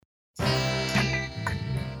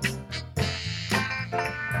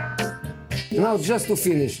Now, just to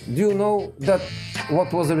finish, do you know that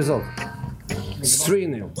what was the result?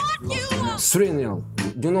 3-0.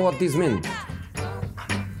 3-0. Do you know what this means?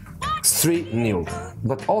 3-0.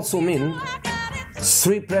 But also mean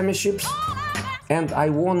 3 premierships, and I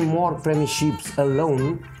won more premierships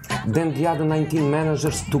alone than the other 19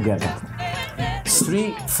 managers together.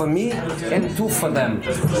 3 for me and 2 for them.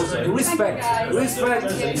 Respect,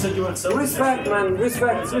 man,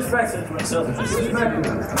 respect.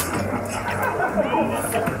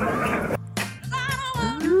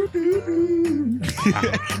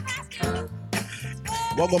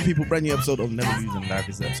 Welcome, people. Brand new episode of Never Losing Life.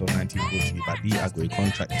 This is episode 19, brought to you by The Agway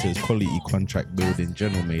Contractors, quality contract building,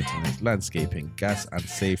 general maintenance, landscaping, gas and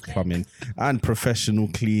safe plumbing, and professional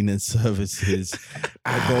cleaning services.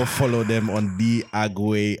 Go follow them on The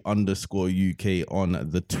Agway _UK on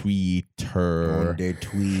the Twitter. On the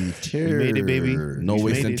Twitter. You made it, baby. No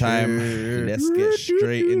wasting time. Let's get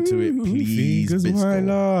straight into it, please.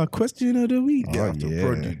 Question of the week. Oh, I have to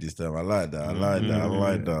produce this time. I like that.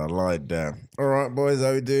 All right, boys,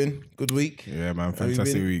 how we doing? Good week? Yeah, man.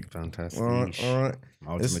 Fantastic week. Fantastic. All right.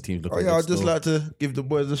 My ultimate team's looking I'd just like to give the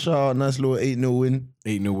boys a shout out. Nice little 8-0 win.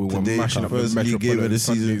 8-0 win. Today, Mashing up the first league game of the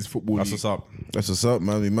season. Sunday's football That's league. what's up. That's what's up,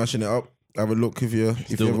 man. We mashing it up. Have a look if you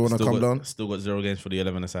ever want to come down. Still got 0 games for the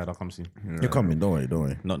 11 aside. I'll come soon. You're coming, don't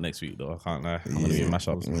worry. Not next week though. I can't lie. I'm gonna be in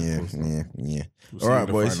mashups. Yeah. We'll All right,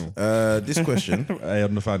 see boys. you in This question. Hey,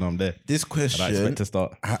 on the final, I'm there. This And I expect question. to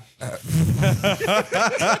start.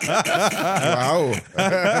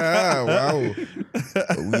 Wow. Wow.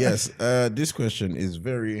 Yes. This question is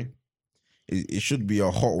very. It should be a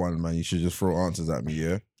hot one, man. You should just throw answers at me,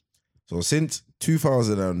 yeah. So since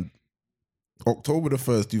October the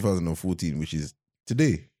 1st, 2014, which is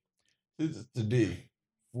today. Since today,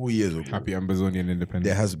 4 years ago. Happy Ambazonian independence.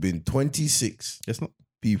 There has been 26 It's not.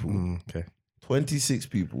 people. Okay. 26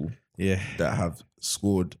 people Yeah. that have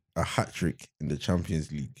scored a hat trick in the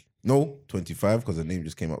Champions League. No, 25 because the name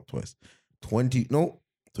just came up twice.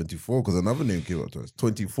 24 because another name came up twice.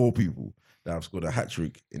 24 people that have scored a hat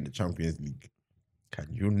trick in the Champions League. Can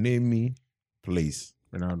you name me place?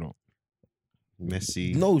 Ronaldo.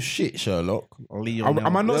 Messi. No shit, Sherlock. Lionel.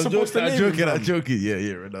 Am I not supposed to name him? I'm joking. Yeah,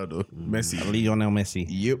 Ronaldo. Messi. Lionel Messi.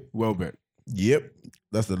 Yep. Welbeck.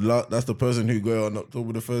 That's the person who got on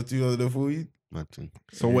October the 1st, 2014.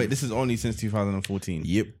 So wait, this is only since 2014.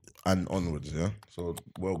 Yep. And onwards, yeah. So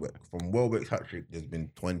Welbeck. From Welbeck's hat trick, there's been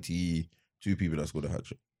 22 people that scored a hat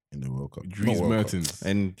trick in the World Cup. Dries Not World Mertens.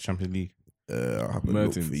 And Champions League. Cup. I'll have a look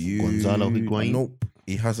Mertens. for you. Gonzalo Higuain. Nope.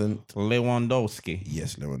 He hasn't. Lewandowski.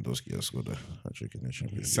 Yes, Lewandowski has scored a hat trick in the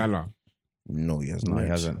Champions League. Salah. No, he has No, not. he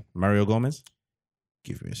hasn't. Mario Gomez.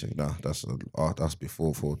 Give me a second. Nah, that's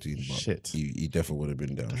before 14. But Shit. He definitely would have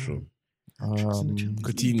been there, I'm sure.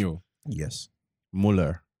 Coutinho. Yes.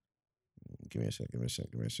 Muller. Give me a sec.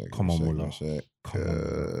 Come on, Muller.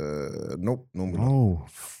 Nope, no Muller. Oh,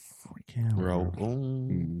 freaking Bro.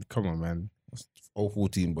 Come on, man.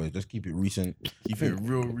 014, boys. Just keep it recent. Keep it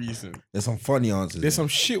real recent. There's some funny answers. There's some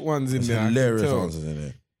shit ones in There's there. I can hilarious tell. answers in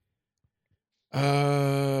there.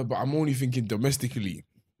 But I'm only thinking domestically.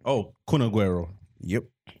 Oh, Kun Aguero. Yep.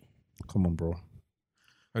 Come on, bro.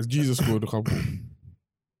 Has Jesus scored a couple?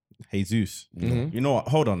 Jesus. Mhm. You know what?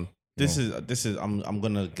 Hold on. This is. I'm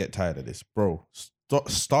gonna get tired of this, bro.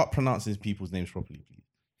 Start pronouncing people's names properly, please.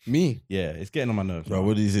 Me? Yeah, it's getting on my nerves. Bro,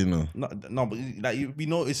 what do you say now? No, but like we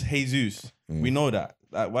know it's Jesus. We know that.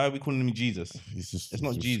 Like, why are we calling him Jesus? It's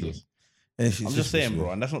not Jesus. I'm just saying, bro,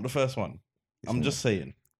 and that's not the first one. I'm just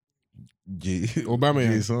saying.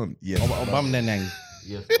 Aubameyang. Jason. Yes. Aubameyang.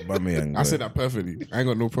 Yes. Aubameyang. I said that perfectly. I ain't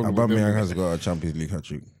got no problem with Aubameyang them. has got a Champions League hat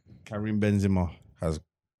trick. Karim Benzema. Has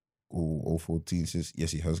 014 since.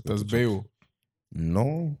 Yes, he has. Got Does the trick. Bale?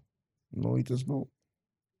 No, he does not.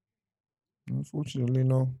 Unfortunately,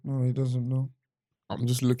 no, he doesn't. No. I'm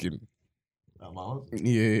just looking.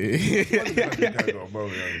 Yeah.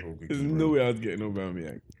 There's no way I was getting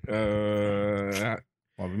Aubameyang.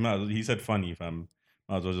 Well, he said funny, fam.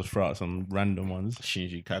 Might as well just throw out some random ones.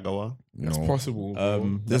 Shinji Kagawa. That's No. possible.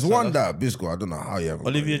 bro. There's one that Bisco. I don't know how you have.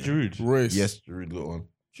 Olivier Giroud. Royce. Yes, Giroud got one.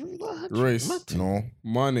 Royce. No.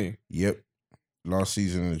 Mane. Yep. Last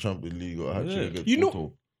season in the Champions League, got a hat trick Yeah. against You know-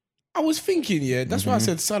 Porto. I was thinking, yeah, that's why I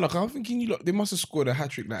said Salah. I was thinking, they must have scored a hat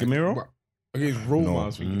trick like Gamero? but against Roma. No. I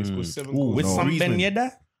was thinking they scored 7 Ooh, goals. with No. some Griezmann. Ben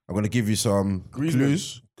Yedder? I'm gonna give you some Griezmann.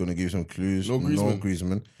 clues. Gonna give you some clues. No Griezmann.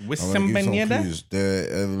 Griezmann. With I'm some gonna Ben give you some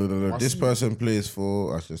Yedder? clues. This person plays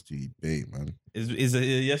for. That's just too big, man. Is it a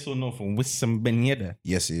yes or no from Wissam Ben Yedder?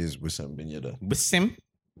 Yes, he is Wissam Ben Yedder. Wissam?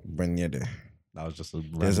 Ben Yedder. That was just a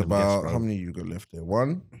random There's about guess, how bro. many you got left there?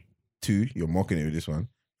 1, 2. You're mocking it with this one.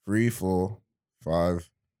 3, 4, 5,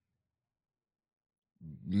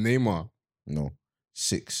 Neymar. No.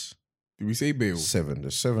 6. Did we say Bale? 7.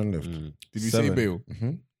 There's 7 left. Did we say Bale?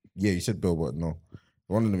 Yeah, you said Bill, but no.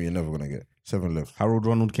 One of them you're never gonna get. 7 left. Harold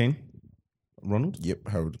Ronald Kane. Ronald? Yep,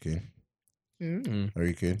 Harold Kane.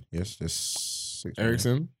 Harry Kane. Yes, there's 6. more.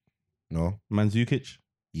 Ericsson. No. Mandzukic.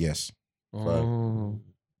 Yes. Oh.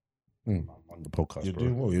 On the podcast, You're bro.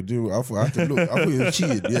 doing well. You're doing well. I have to look. I thought you were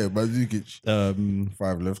cheated. Yeah, Mandzukic.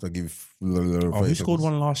 5 left. I give. Oh, who scored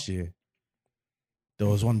one last year? There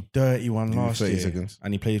was one dirty one Give me last 30 year. seconds.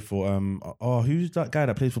 And he played for who's that guy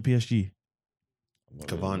that played for PSG?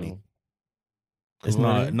 Cavani. It's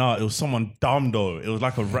not. No, it was someone dumb though. It was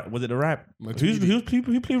like a rap. Was it a rap? Who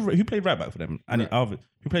played right back for them? And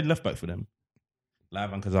who played left back for them?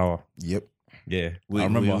 Lav and Kazawa. Yep. Yeah, Wait, I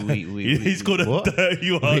remember. wait, he scored a what?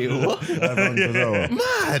 dirty one. Wait, what?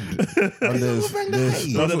 Mad. And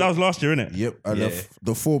that was last year, innit? Yep. I left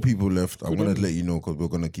the 4 people left. I'm gonna let you know because we're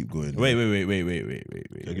gonna keep going. Wait.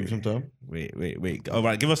 Can I give you some time? Wait. All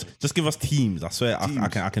right, give us teams. I swear,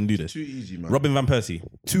 I can do this. Too easy, man. Robin van Persie.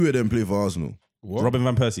 2 of them play for Arsenal. What? Robin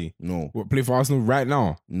van Persie. No. What, play for Arsenal right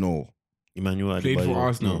now? No. Emmanuel Played for Adebayor.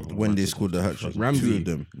 Arsenal. No. When they scored the hat trick. Ramsey. 2 of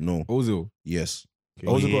them. No. Ozil. Yes.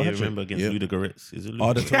 Oh, Ozil got a yeah, hat-trick? remember against Yep. Ludogorets. Is it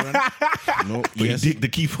Arda Ludogorets? Turan. No. But Yes. he dicked the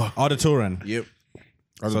keeper. Arda Turan. Yep.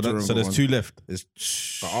 So there's 2 left. It's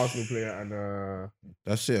An Arsenal player and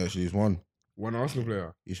that's it. Actually, it's 1. one Arsenal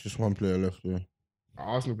player. It's just 1 player left. Yeah. An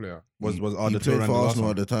Arsenal player. Was He Arda played Turan for the last Arsenal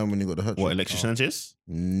one? at the time when he got the hat trick. What, Alexis Sanchez?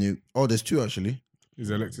 No. Oh, there's 2 actually. Is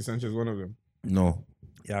Alexis Sanchez one of them? No.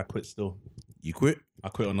 Yeah, I quit still. You quit. I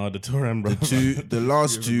quit on Arda Turan, bro. The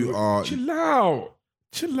last 2 are.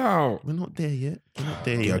 Chill out. We're not there yet. We're not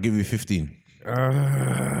there Okay, I'll yet. give you 15.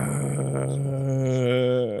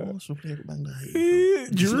 Arsenal player got banged out.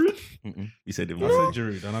 Giroud? You said it I was. said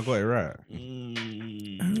Giroud, and I got it right.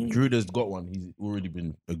 Drew has got one. He's already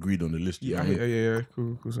been agreed on the list. you Yeah, know? yeah.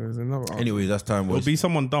 Cool. So there's another Arsenal. Anyway, that's time. It'll Was be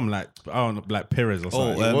someone dumb like I don't know, like Perez or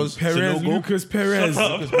something. it was Perez, Sanogo? Lucas Perez.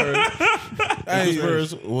 Lucas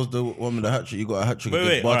Perez was the one with the hat trick. You got a hat trick Wait,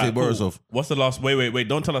 against alright, Bate Borisov. What's the last? Wait.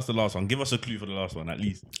 Don't tell us the last one. Give us a clue for the last one at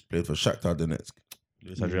least. Played for Shakhtar Donetsk.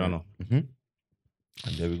 Luis Adriano. And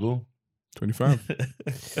there we go. 25.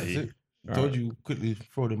 That's it. I told you quickly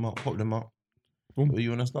throw them out, pop them out. Boom. Where you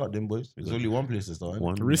want to start them, boys? There's only one place to start.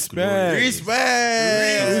 One. Respect.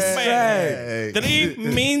 Respect. 3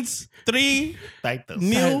 means 3 Titles.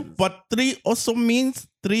 nil, but 3 also means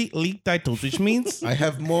 3 league titles, which means I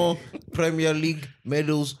have more Premier League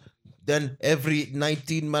medals than every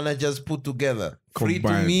 19 managers put together. 3 to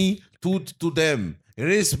Combined. me, 2 to them.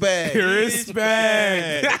 Respect.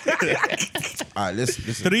 Respect. All right, listen.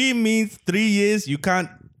 3 means 3 years you can't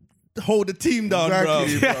hold the team down,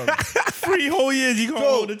 Exactly, bro. bro. 3 whole years you can't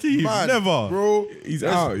hold the team. Man, Never. bro. He's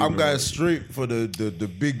out. I'm going straight for the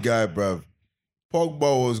big guy, bruv.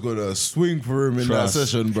 Pogba was gonna swing for him in Trust. that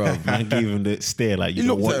session, bruv. Man gave him the stare like you He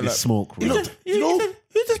don't looked want at this like- smoke. He bro. looked, you know,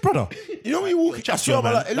 Who's this brother? you know when you walk, I swear,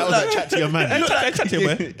 man, it That was like chat to your man. It looked like, Chat to your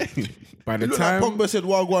man. By the it looked time, like Pogba said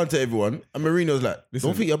Wagwan to everyone, and Mourinho was like,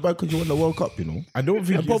 "Don't think you're bad because you won the World Cup, you know." I don't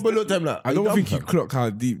think And Pogba looked at him like, I don't think he you clock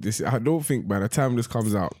how deep this is. I don't think by the time this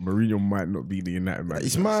comes out, Mourinho might not be the United man.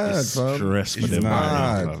 It's mad, fam. Stress for It's them.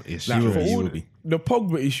 mad. man. It's Like, stress. for all will be. the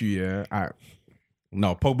Pogba issue, yeah.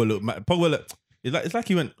 No, Pogba look. It's like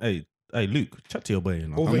he went, hey, Luke, chat to your boy. You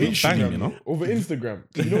know? Over I'm not Instagram, banging, you know. Over Instagram.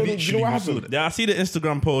 You know what happened? Yeah, I see the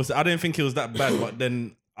Instagram post. I didn't think it was that bad, but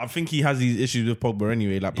then I think he has these issues with Pogba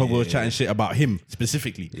anyway. Like Pogba was chatting shit about him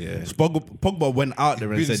specifically. Yeah. So Pogba went out there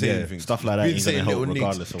and Been said, saying yeah. things. Stuff like that Been ain't gonna saying help little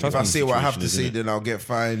regardless nicks. of If I what say the what I have to situation say, is, innit? then I'll get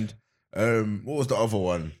fined. What was the other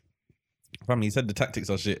one? Fam, he said the tactics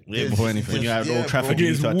are shit Yeah, before anything. When you're at Yeah, Old Trafford, bro.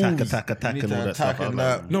 you need to Against attack, You and need all to that stuff. attack and I'm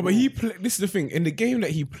like, that. No, but this is the thing. In the game that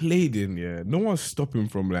he played in, yeah, no one's stopping him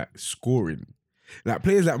from like scoring. Like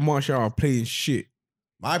players like Martial are playing shit.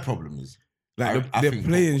 My problem is, Like I they're think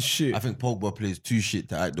playing Pogba- shit. I think Pogba plays too shit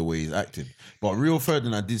to act the way he's acting. But Rio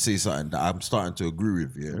Ferdinand did say something that I'm starting to agree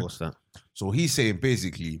with. Yeah. What's that? So he's saying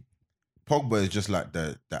basically, Pogba is just like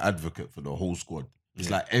the advocate for the whole squad. It's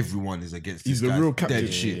like everyone is against He's this the guy's real captain. dead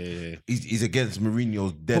Yeah, shit. He's against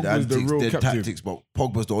Mourinho's dead Pogba's the antics, real dead captain. tactics. But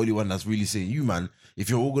Pogba's the only one that's really saying, "You man, if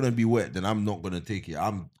you're all gonna be wet, then I'm not gonna take it.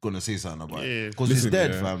 I'm gonna say something about it because it's Listen,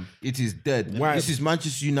 dead, yeah. fam. It is dead. Why- This is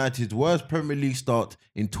Manchester United's worst Premier League start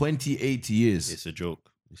in 28 years. It's a joke.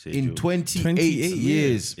 It's a In joke. 28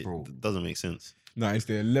 years, It bro. doesn't make sense. Nah, it's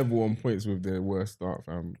their level on points with their worst start,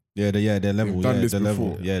 fam. Yeah, they're level. They've done Yeah, this they're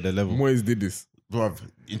level. before. Yeah, they're level. Moyes did this. Bruv,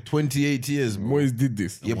 in 28 years, bro. Moyes did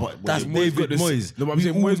this. Yeah, but that's Moyes got David the Moyes. No, but I'm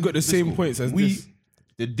saying Moyes got the same points as this.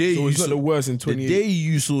 The day So you he's got saw, the worst in the 28. day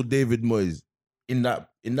you saw David Moyes in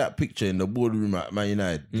that picture in the boardroom at Man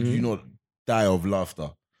United, did you know die of laughter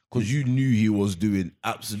because you knew he was doing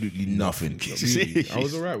absolutely nothing. I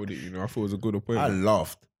was alright with it, you know. I thought it was a good I appointment.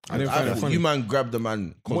 laughed. I didn't find it thought funny. you man grabbed the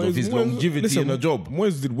man because of his longevity in the job.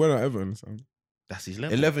 Moyes did well at Everton. So. That's his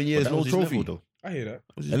level. 11 years, But that no was his trophy. level, though. I hear that.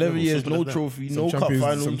 That was his 11 level, years, simple no as that. trophy, Some no cup Some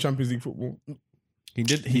finals. Champions League football. He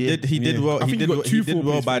did well. I He think did he got two he did full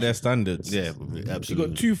well place by finishes. their standards. Yeah, He absolutely.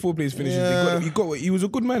 got 2 4-place finishes. Yeah. He was a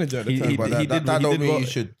good manager at the He- time. he- But that did don't mean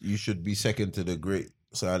well. you should be second to the great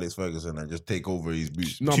Sir Alex Ferguson and just take over his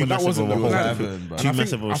boots. No, Too but that massive wasn't of the a plan. hole. And Too I massive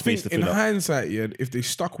think, of a I space think to in fill up. hindsight, yeah, if they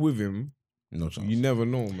stuck with him, No chance. you never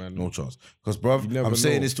know, man. No chance. Because, bruv, You never I'm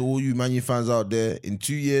saying know. this to all you Man U fans out there. In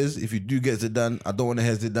 2 years, if you do get Zidane, I don't want to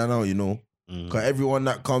hear Zidane out, you know. Because everyone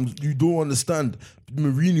that comes, you don't understand.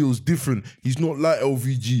 Mourinho's different. He's not like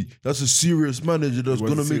LVG. That's a serious manager that's He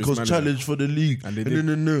was going a to make serious us manager. challenge for the league. And they did.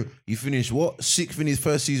 No. He finished what? 6th in his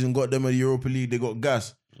first season, got them a Europa League. They got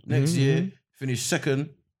gas. Next year, finished 2nd,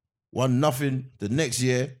 1-0. The next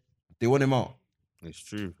year, they want him out. It's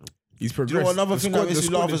true. He's you progressed. know another The thing that squad- makes the you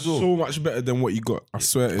squad laugh is as well? so much better than what you got. I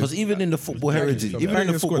swear. it Because is. even in the football heritage, It's even in the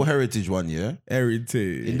banging football squad. heritage one, yeah,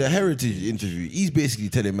 Heritage. in the heritage interview, he's basically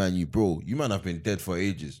telling Man U, bro, you man have been dead for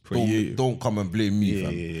ages. years. Don't come and blame me,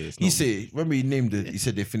 fam. it's He not- said, remember he named it, he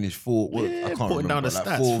said they finished 4th. Well, Yeah, I can't putting remember. down the like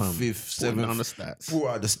stats, 4th, fam. 5th, Putting 7th. down the stats. 4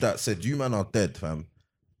 out of the stats said, you man are dead, fam.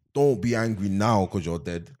 Don't be angry now because you're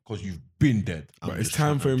dead, because you've been dead. But I'm it's just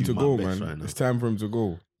time for trying him do to my go, best man. right now. It's time for him to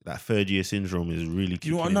go. That 3rd-year syndrome is really.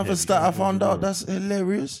 You know kicking in another heavy. stat I found out that's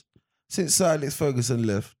hilarious? Since Sir Alex Ferguson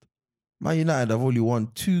left, Man United have only won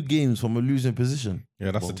 2 games from a losing position. Yeah,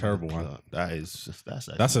 that's Oh a terrible my one. God. That's That's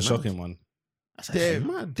a actually shocking mad. one. That's They're,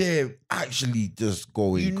 actually mad. they're actually just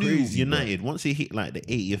going You knew crazy. United once they hit like the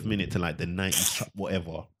 80th minute to like the 90th whatever.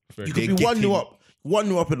 bro. Fair You They could be get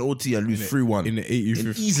 1-0 up in OT and lose 3-1. In the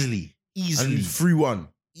 85th. Easily, And easily, lose 3-1.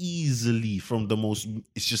 easily from the most.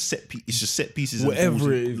 It's just set pieces. Whatever and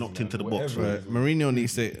balls it is, knocked man, into the box. whatever. Right?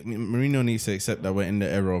 Mourinho needs to accept that we're in the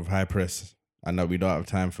era of high press and that we don't have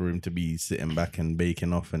time for him to be sitting back and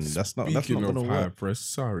baking off, and that's not Speaking going of to high work. press,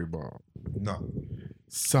 sorry, ball. No.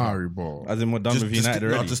 Sorry, ball. As in, we're done with United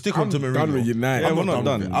already. to stick on to I'm Mourinho. done with United. Yeah, I'm we're not not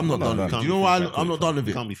done with done. it. I'm not We're done not with it. Can't Do you know be why finished that I'm not quick, done with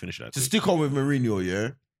fam. it? Can't be finished that. To quick. stick on with Mourinho, yeah?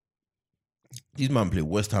 These man played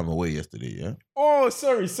West Ham away yesterday, yeah? Oh,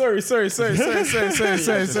 sorry. 2 days ago.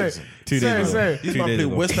 These 2 man days played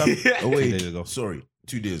ago. West Ham away. 2 days ago. Sorry,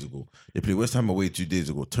 2 days ago. They played West Ham away 2 days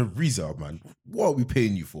ago. Teresa, man, what are we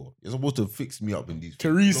paying you for? You're supposed to fix me up in these.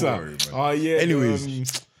 Don't Teresa. worry, man. Oh, yeah.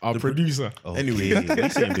 Anyways, our producer. Okay. Anyway. you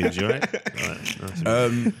saying Biggs, you alright?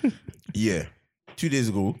 Yeah, 2 days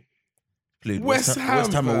ago, played West Ham,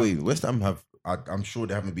 West Ham fam. away. West Ham have. I'm sure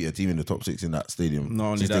they haven't beat a team in the top 6 in that stadium Not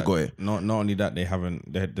only since that, they got it. Not only that, they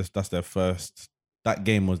haven't. That's their first. That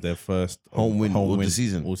game was their first Home win of the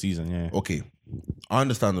season. All season, yeah. Okay, I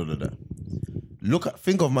understand all of that.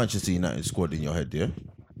 Think of Manchester United squad in your head, yeah.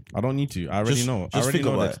 I don't need to. I already know. I already think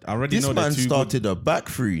know about that. it. I already this know man they're too started a back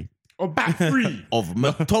three Oh, back three. of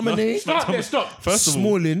McTominay, Stop. First of all,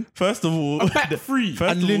 Smalling, First of all, Back three.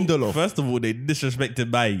 First and of all- Lindelof. First of all, they disrespected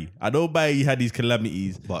Bailly. I know Bailly had these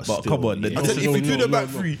calamities, but still, come on, yeah. they I said, if you do the back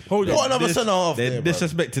three, Hold put on. another centre half They there, bruv.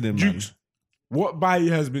 disrespected him, man. Jukes. What Bailly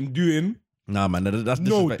has been doing? Nah, man, that's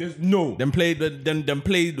No, disrespect. there's no. Them played.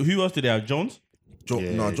 Who else did they have? Jones.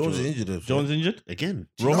 No, Jones is injured. Jones injured. Again.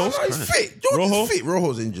 Rojo? No, he's fit. Jones Rojo? is fit.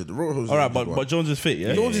 Rojo's injured. Rojo's All right, injured, but Jones is fit.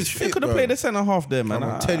 Yeah, Jones is They fit, could have bro. played the centre half there, man.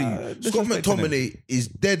 I'm telling you, Scott disrespecting him. McTominay is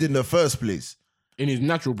dead in the first place. In his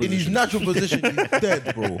natural In his position. natural position, he's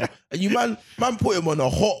dead, bro. And you man put him on a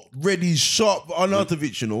hot, ready, sharp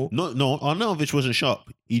Arnautovic, you know. No, Arnautovic wasn't sharp.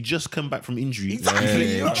 He just come back from injury. Exactly.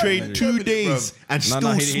 He Yeah, trained yeah. 2 days and No,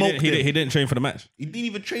 still he smoked didn't, them. he didn't train for the match. He didn't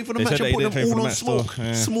even train for the They match said and that put he them didn't train all for on the smoke. match,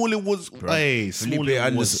 yeah. Smalling was, Felipe Smalling was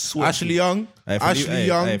Anderson, sweaty. Ashley Young, Hey, Ashley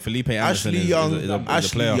Young, is a Ashley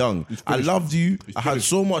player. Young. I loved you. I had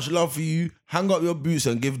so much love for you. Hang up your boots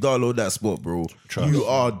and give Darlow that spot, bro. You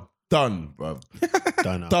are done, bro.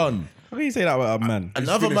 Done. Done. How can you say that about a man?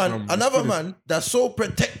 Another man that's so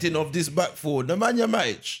protecting of this back four, Nemanja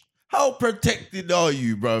Matic. How protected are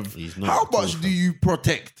you, bruv? He's not How at all, much do you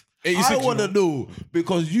protect? 86, I want to know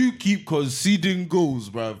because you keep conceding goals,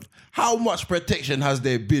 bruv. How much protection has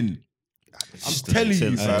there been? I'm telling you,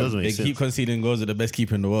 sense. fam. doesn't They make keep sense. conceding goals with the best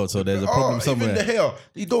keeper in the world, so there's a problem somewhere. Even De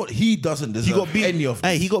Gea, he doesn't deserve He got beat. any of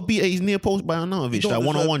this. Hey, he got beat at his near post by Arnautovic. He don't That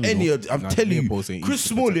one-on-one. deserve any you know. of. I'm Nah, telling near you, post ain't Chris easy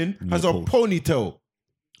to Smalling has a post. ponytail.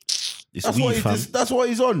 It's That's weed, what, fam. that's what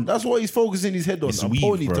he's on. That's what he's focusing his head on. It's a weave,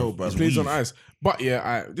 ponytail, bro. bro. It's Plays on weave. ice. But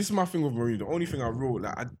yeah, this is my thing with Mourinho. The only thing I wrote,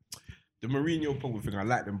 the Mourinho Pogba thing, I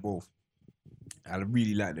like them both. I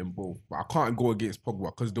really like them both. But I can't go against Pogba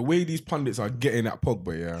because the way these pundits are getting at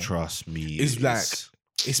Pogba, yeah. Trust me. It's like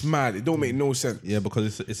It's mad. It don't make no sense. Yeah,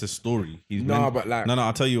 because it's a story. But like, no,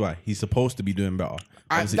 I'll tell you why. He's supposed to be doing better.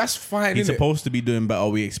 Obviously, that's fine. He's innit? supposed to be doing better.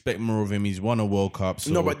 We expect more of him. He's won a World Cup.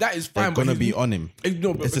 So No, but that is fine, They're but gonna he's- be on him.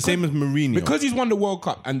 No, but It's the same as Mourinho. Because he's won the World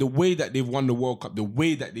Cup and the way that they've won the World Cup, the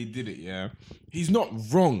way that they did it, yeah, he's not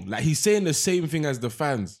wrong. Like, he's saying the same thing as the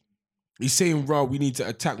fans. He's saying, "Raw, we need to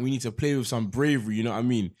attack. We need to play with some bravery." You know what I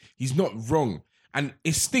mean? He's not wrong, and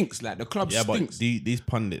it stinks. Like, the club yeah, stinks. but these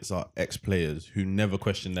pundits are ex-players who never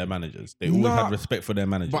question their managers. They always Nah, have respect for their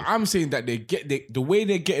managers. But I'm saying that the way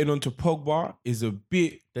they're getting onto Pogba is a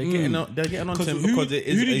bit. They're getting on to him because it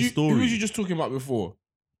is who did a you, story. Who was you just talking about before?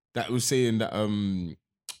 That was saying that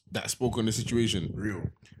that spoke on the situation.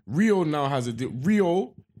 Rio now has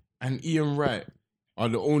Rio and Ian Wright are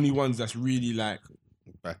the only ones that's really like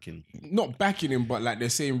Back in. not backing him, but like they're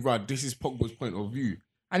saying, "Rod, this is Pogba's point of view,"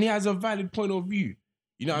 and he has a valid point of view.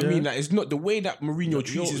 You know what I mean? Like, it's not the way that Mourinho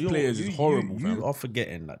treats his players is horrible. You fam. are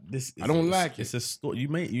forgetting that this. Is, I don't like It's a story. You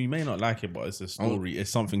may not like it, but it's a story.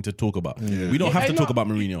 It's something to talk about. We don't Yeah, have to I talk know. about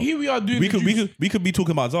Mourinho. Here we are doing. We could be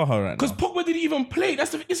talking about Zaha right Because now. Pogba didn't even play.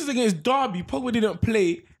 This is against Derby. Pogba didn't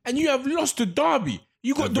play, and you have lost to Derby.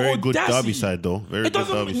 You got A the very good audacity. Derby side, though. Very It good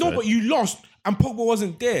doesn't. Derby No, side. but you lost, and Pogba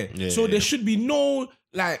wasn't there. Yeah, so yeah. there should be no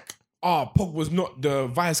like, Pogba's not the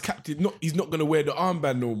vice captain. He's not gonna wear the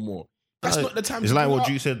armband no more. That's not the time. It's to like do what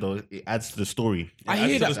that. you said, though. It adds to the story. I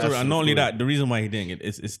hear That's that. the story. And not only story. that, the reason why he didn't get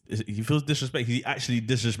it's he feels disrespect. He actually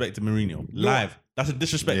disrespected Mourinho live. That's a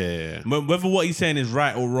disrespect. Yeah. Whether what he's saying is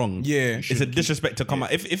right or wrong, Yeah. it's a disrespect to come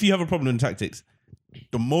out. If you have a problem in tactics,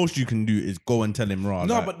 the most you can do is go and tell him raw.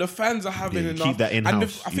 No, like, but the fans are having Yeah, you enough. keep that And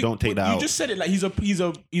in-house. I You think don't take that You out. just said it like he's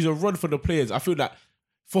a rod for the players. I feel that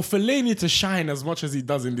for Fellaini to shine as much as he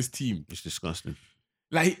does in this team, It's disgusting.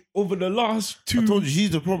 like over the last two. I told you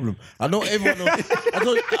he's the problem. I know everyone else.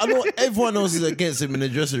 I know everyone else is against him in the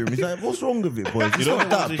dressing room. He's like, what's wrong with it, boys? It's not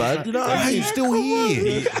that bad. You know what I mean? He's still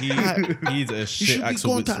here. he's a You shit should be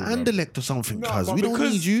Axel going to Witsel, bro. Anderlecht or something, No, cuz. but We don't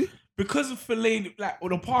because- need you. Because of Fellaini, like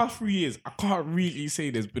over the past 3 years, I can't really say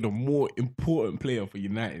there's been a more important player for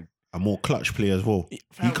United. A more clutch player as well.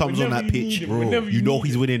 Fam, He comes on whenever that you need pitch, him, bro. whenever You you know need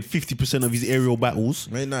he's him. winning 50% of his aerial battles.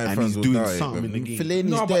 Man, United and fans he's will doing die. something in the game. Fellaini's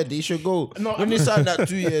No, but- dead. He should go. No, when they signed that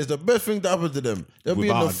 2 years, the best thing that happened to them, they'll be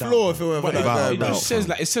on Without the a floor doubt. if it weren't for But that guy. without a it doubt. just says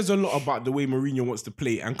it says a lot about the way Mourinho wants to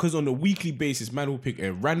play, and because on a weekly basis, man will pick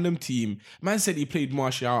a random team. Man said he played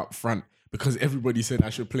Martial up front because everybody said I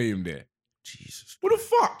should play him there. Jesus. What the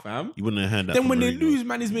fuck, fam? You wouldn't have heard that. Then from when they Mourinho. lose,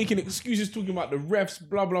 man is making excuses talking about the refs,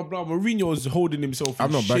 blah blah blah. Mourinho's holding himself. In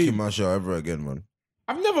I'm not shame. backing Martial ever again, man.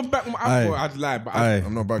 I've never backed. Aye. I'd lie, but Aye,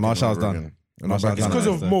 I'm not backing Martial's him ever done. again. I'm not Martial's backing done.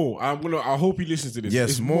 him. because of Mo. I hope he listens to this. Yes,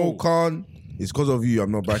 It's Mo Khan. It's because of you.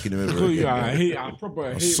 I'm not backing him ever Because, again. yeah, I proper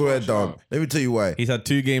I hate swear Martial. down. Let me tell you why. He's had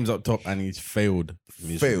 2 games up top and he's failed.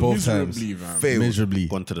 Failed. Both times. Miserably, man. Failed. Miserably.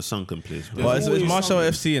 Gone to the sunken place. But it's always Martial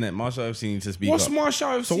something. FC in it. Martial FC needs to speak What's up. Martial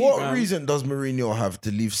FC? So what man? reason does Mourinho have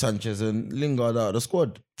to leave Sanchez and Lingard out of the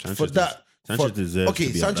squad? Sanchez for that, Sanchez deserves okay,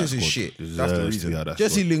 to be out of that Sanchez is squad. shit. Deserves That's the to be reason. out of that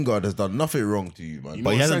Jesse squad. Lingard has done nothing wrong to you, man. You But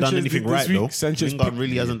he know hasn't what done Sanchez anything did this right, week? though. Sanchez Lingard picked-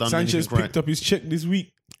 really hasn't done Sanchez anything right. picked up his check this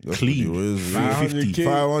week. Clean. 350,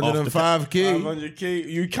 500K. 505k. 500k.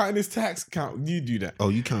 You count his tax? Count. You do that. Oh,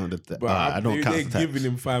 you counted that. But I don't count they're the tax. giving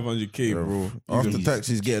him 500k, bro. After tax,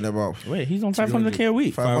 he's getting about Wait, he's on 500k a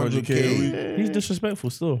week. 500k a week. He's disrespectful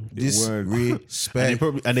still. And they, Disrespect.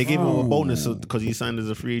 probably, and they gave him a bonus because he signed as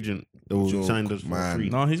a free agent. Or he Joke, signed as man. free.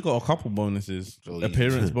 No, he's got a couple bonuses. So he-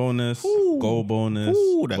 Appearance bonus, goal bonus.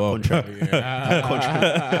 Ooh, that Well, contract.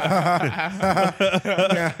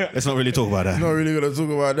 Let's not really talk about that. Not really gonna talk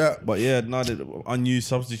about that. But yeah, no, the unused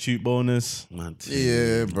substitute bonus. Man,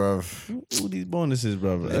 Yeah, bruv. All these bonuses,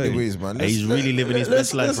 brother. Hey. Anyways, man. He's really living his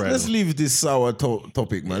best life right Let's now. leave this sour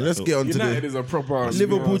topic, man. Let's get on to United the is a proper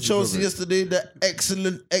Liverpool Chelsea yesterday. The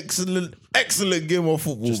excellent game of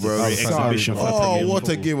football, bro. great exhibition for that Oh, game of what a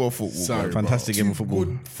football. game of football! Sorry, bro. Fantastic game of Two football.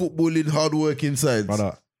 Good footballing, hard-working sides.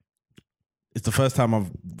 Brother, it's the first time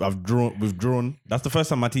we've drawn. That's the first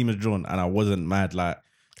time my team has drawn, and I wasn't mad like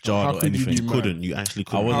jarred How or could you anything. be mad? Couldn't. You actually I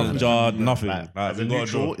couldn't. wasn't jarred, nothing. Like, Like, as a we got a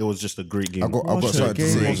neutral, draw. it was just a great game. I've got What something to a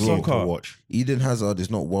say game as of well. soccer. to watch. Eden Hazard is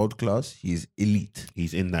not world class. He's elite.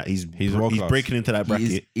 He's in that. He's world class. breaking into that He is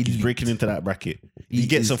bracket. He's elite. breaking into that bracket. He He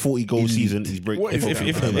gets is a 40-goal elite. season. He's breaking. What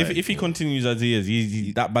If he continues as he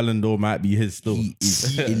is, that Ballon d'Or might be his still. He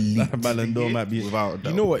is elite. That Ballon d'Or might be his. without a doubt.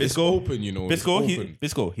 You know what? It's Bisco- open. You know, it's Bisco, open.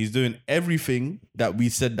 Bisco, he's doing everything that we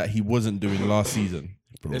said that he wasn't doing last season.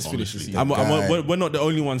 Let's finish the season. We're not the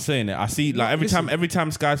only ones saying it. I see, like every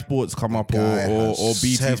time Sky Sports come up or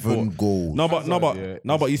BT 7 Sport. goals.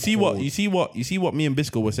 But you see what me and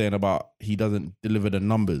Bisco were saying about he doesn't deliver the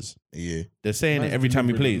numbers. Yeah. They're saying it every time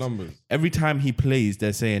he plays. Every time he plays,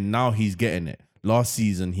 they're saying now he's getting it. Last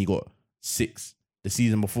season he got 6. The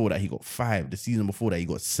season before that he got 5. The season before that he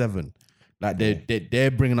got 7. Like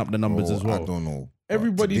they're bringing up the numbers as well. I don't know.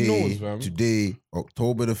 Everybody knows, man. Today,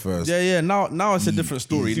 October the 1st. Yeah. Now it's a different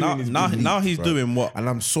story. Now he's doing what? And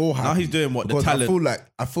I'm so happy. Now he's doing what the because talent.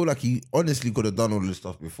 I feel like he honestly could have done all this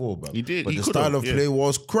stuff before, bro. He did. But He the could have, style of play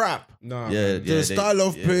was crap. Nah, The style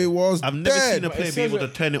of play was I've never dead. seen a player be able to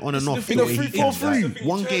turn it on and off. in the a way he 3-4-3. is.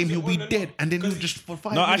 One game he'll be dead, and then he'll just for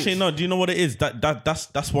 5 No, minutes. actually, no. Do you know what it is?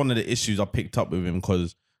 That's one of the issues I picked up with him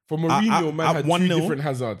because For Mourinho, man had 2 1-0. different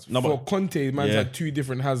hazards. No, For but- Conte, man Yeah. had 2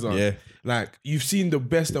 different hazards. Yeah. Like you've seen the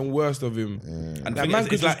best and worst of him. And That man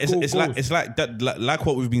could it's like just go goals. it's like that like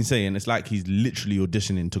what we've been saying. It's like he's literally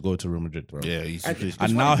auditioning to go to Real Madrid. Yeah, he's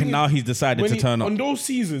And now he's decided When to turn up. on those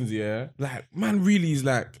seasons, yeah, like man really is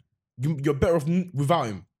like you're better off without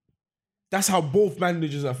him. That's how both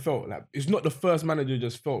managers have felt. Like it's not the first manager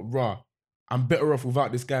just felt raw. I'm better off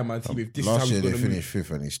without this guy on my team. If this is how Last he's year they gonna move. finished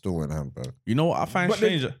 5th and he still went ham, bro. You know what I find But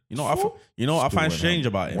strange? they- You know what I Still find went strange out.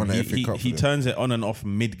 about him. Won the FA Cup He for them. turns it on and off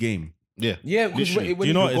mid game. yeah. Yeah, because Literally. when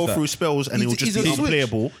You know he- what Go is through that? spells and he'll just He's be a switch.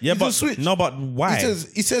 unplayable. Yeah, He's a but switch. no, but why?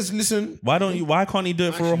 He says, listen, Why can't he do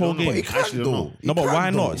it for a whole Actually, game? he can't Actually, though. no. He No, but can't,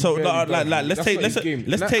 why though. not? So He like, barely does. let's That's take not let's his game.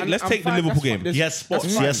 let's And take I'm let's take the fine, Liverpool that's game. fine. He has spots.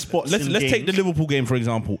 That's He fine. has spots. Let's in take the games. Liverpool game for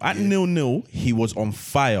example. At 0-0, he was on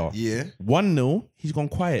fire. Yeah. 1-0, he's gone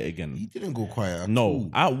quiet He again. didn't go quiet. At No,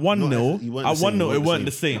 all. at 1-0, he weren't at the same, 1-0, he it weren't weren't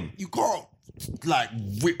the the same. You can't like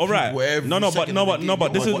whip All right. people every No, but second of the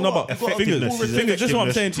game. this is no, but You gotta fingers. do all This is what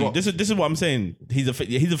I'm saying to you. drops. This is what I'm saying. His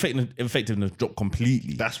effectiveness dropped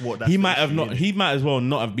completely. That's he might have the not. issue, He might as well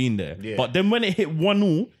not have been there. Yeah. But then when it hit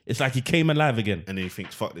 1-0, it's like he came alive again. And then he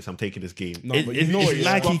thinks, "Fuck this! I'm taking this game." No, but you know what, It's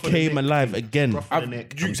yeah. like he Rough on the came neck. alive again. Rough on the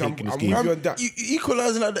neck. Dukes, I'm I'm taking this with game. you on that.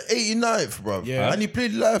 Equalizing at the 89th, bro. Yeah. And he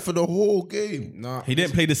played live for the whole game. Nah, He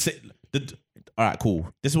didn't play all right, cool.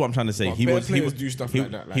 This is what I'm trying to say. But He better was. He players was. do stuff he-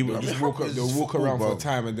 like that. Like he they'll was- just walk up, they'll walk football, around for bro. a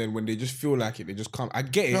time, and then when they just feel like it, they just come. I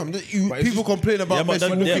get it. No, but it's people just- complain about Yeah, but Messi. that-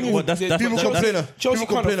 walking. yeah, People but that's- people that's- complain, that's- Chelsea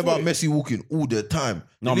people complain can't about afford it. Messi walking all the time.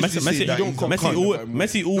 No, They Messi. literally say that don't he's a complain cunt. about him.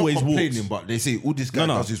 Messi Not always complaining, walks. but they say all this guy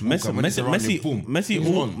No, does is walk. and when he's around him, boom, he's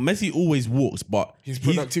on. Messi always walks, but His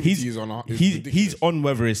productivity is on. Is He's ridiculous. on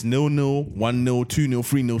whether it's 0-0, 1-0, 2-0,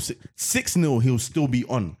 3-0, 6-0. He'll still be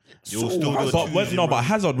on. You'll still do it. But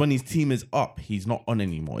Hazard, when his team is up, he's not on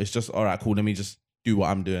anymore. It's just all right, cool. Let me just do what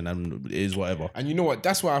I'm doing, and it is whatever. And you know what?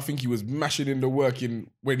 That's why I think he was mashing in the work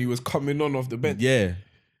when he was coming on off the bench. Yeah,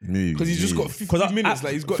 Because he's just got 50 minutes.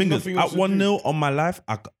 Like he's got nothing else at to do. 1-0 on my life,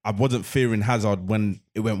 I wasn't fearing Hazard when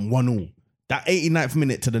it went 1-0. That 89th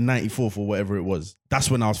minute to the 94th or whatever it was,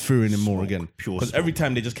 that's when I was fearing him more again. pure Because every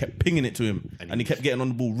time they just kept pinging it to him, and he kept getting on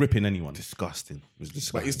the ball, ripping anyone. Disgusting. It was But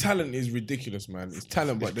disgusting. his talent is ridiculous, man. His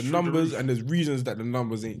talent, but the numbers and there's reasons that the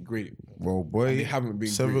numbers ain't great. Well, boy, They haven't been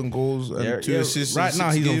 7 great. goals and 2 assists. in Right now,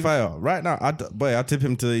 6 he's on games. fire. Right now, I tip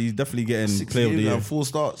him to. He's definitely getting 6 player of the games year. and 4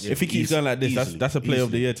 starts. If he keeps going like this, that's a player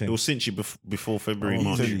of the year thing. He'll cinch you before February, I'm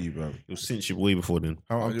March. telling you, bro. He'll cinch you way before then.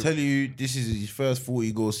 I'm telling you, this is his first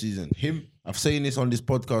 40-goal season. I've saying this on this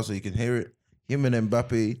podcast so you can hear it. Him and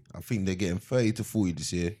Mbappe, I think they're getting 30 to 40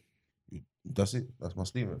 this year. That's it. That's my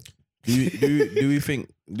statement. Do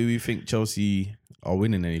we think Chelsea are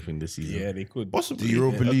winning anything this season? Yeah, they could. Possibly. The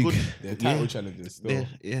Europa League. They're title challenges still.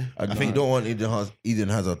 Yeah. I think you don't want Eden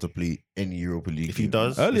Hazard to play any Europa League. If he game.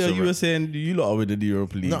 does, Earlier, it's a you were wrap. saying you lot are winning the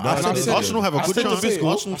Europa League. No, That's I what said- they Arsenal have a I good said chance. to Bisco,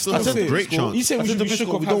 Arsenal still I have said a to great Bisco, chance. He said we I should said be to shook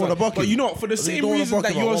Bisco, off we don't want Hazard. to buck But him. you know, for the We same don't wanna reason buck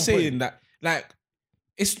that him at you're one saying point. that, like,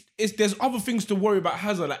 it's there's other things to worry about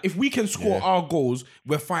Hazard. Like, if we can score our goals,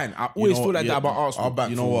 we're fine. I always know feel like what? that about Our Arsenal. back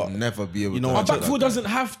You know four what? will never be able You know to what? Our handle back that four guy. doesn't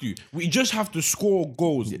have to. We just have to score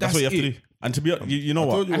goals. That's what you have to do. And to be honest, you know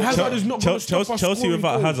what? And Hazard is not gonna stop us Chelsea scoring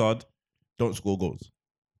without goals. Hazard don't score goals.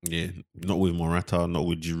 Yeah, not with Morata, not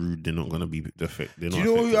with Giroud. They're not going to be effective. They're Do not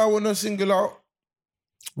you know who effective. I want to single out?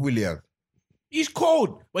 Willian. He's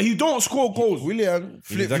cold, but he don't score goals. Willian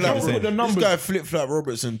flip exactly flap. the same. The This numbers. guy flip flap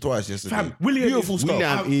Robertson twice yesterday. Fam, Willian Beautiful is, stuff.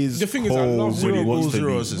 Willian is the thing is, I love cold when he Willian. wants to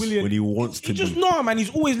Zero be. assists. Willian- When he wants to He just be. know, man. He's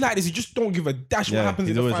always like this. He just don't give a dash Yeah, what happens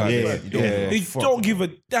he's in the always final like third. that. Yeah, He fuck. don't give a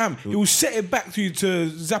damn. He will set it back to you to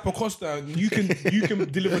Zappacosta, and you can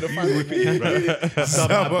deliver the final repeat.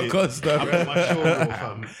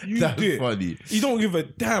 You That's do it. funny. He don't give a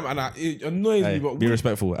damn, and it annoys me. Hey, But be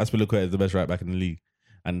respectful. Aspilicueta is the best right back in the league.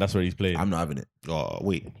 and that's where he's playing. I'm not having it. Oh,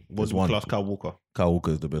 wait. What's There's one. class Kyle Walker? Kyle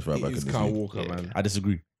Walker is the best right It back in is this Kyle league. Walker, man. I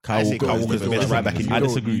disagree. I say Kyle Walker's the best right back in I Europe.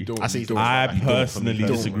 disagree. I say he's the best I right back in Europe for me. personally Don't,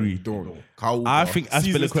 disagree. man, don't. Kyle Walker. I think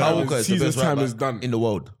Season's Aspilicueta. Kyle Walker is the Season's best right time back is done. in the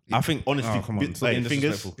world. I think honestly, Oh, come on, stop being fingers.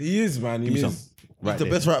 disrespectful. He is, man. He Give me is. Right He's the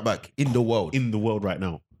there. best right back in the world. In the world right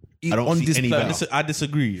now. I On don't see this any planet. better. I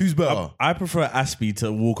disagree. Who's better? I prefer Aspie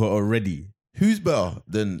to Walker already. Who's better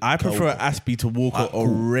than I Kyle prefer Walker? Aspie to Walker Cool.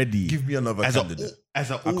 already. Give me another As candidate. an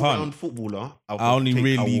can't. all-round footballer, I only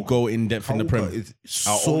really go in depth in the Kyle Walker Prem. is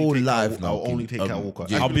so live now. I'll only take Kyle Walker.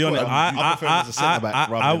 I'll be honest. I prefer him as a centre-back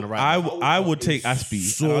rather than a right back. I would take Aspie.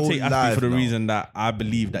 So And I'll take Aspie live for the now. reason that I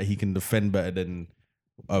believe that he can defend better than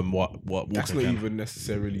what Walker That's not can. even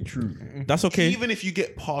necessarily true. That's okay. Even if you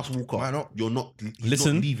get past Walker, Why not? you're not. He's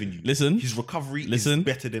Listen, not leaving you. listen, his recovery listen, is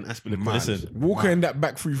better than Aspilicueta. Listen, Walker in that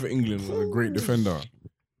back three for England was a great defender.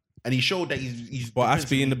 and he showed that he's. but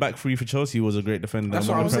Aspie in the back three for Chelsea was a great defender. That's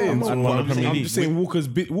and what won I'm the Prem- saying. and won the I'm Premier saying- League. I'm just saying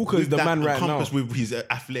Walker is the that man right now. encompassed with his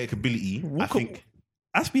athletic ability. I think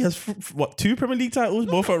Aspie has what 2 Premier League titles,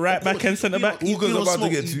 both at right back and centre back. He's Walker's been on about to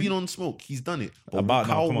smoke. get He's two. been on smoke. He's done it. But About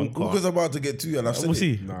now, Kyle come on. Walker- Walker's about to get 2, and I've said We'll it.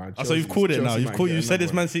 see. Nah, So you've called it now. Chelsea You've might called. get You said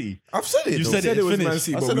it's another Man one. City. I've said it. You though. said Said it was finished. Man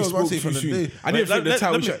City, I but said we it was Man spoke City too from the soon. day. I didn't think the Let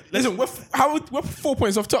title me- shot. Listen, we're 4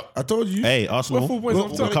 points off top. I told you. Hey, Arsenal. We're 4 points We're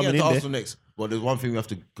off gonna top. coming get in to there. Arsenal next, but there's one thing we have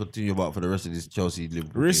to continue about for the rest of this Chelsea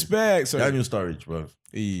Liverpool. Respect, sir. Daniel Sturridge, bro.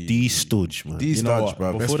 D Studge, man. These You know starts, what?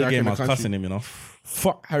 bro. Before Best the back game, in I the was country. cussing him. You know.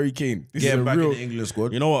 Fuck Harry Kane. This Getting is a back real. in the England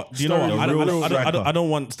squad. You know what? Do you know what? Sturridge, I real don't striker.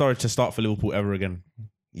 want Sturridge to start for Liverpool ever again.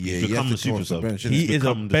 Yeah, He's he has become to the come off the super bench, sub. innit? He is a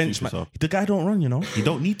become the bench super man. sub. The guy don't run. You know. You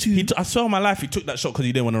don't need to. I saw in my life he took that shot because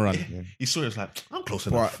he didn't want to run. He saw it, it's like, I'm close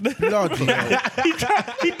enough. But bloody hell.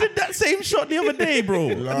 he did that same shot the other day, bro.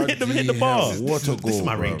 Hit the bar. hell, What a goal, This is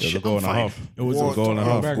my bro. range. It was a goal and a I'm half. It was a What goal and a a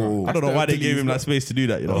half. goal. I don't know why they gave him that space to do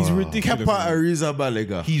that. You know. He's ridiculous. Kepa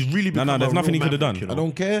Arrizabalaga. He's really No, become there's a nothing he real could have maverick, done. you know? I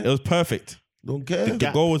don't care. It was perfect. Don't care.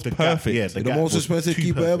 The goal was perfect. Yeah, the gap most was expensive too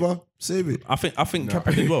keeper perfect. ever. Save it. I think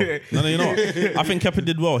Kepa did well. No, you know. I think Kepa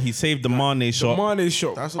did well. He saved the Mane shot. Mane's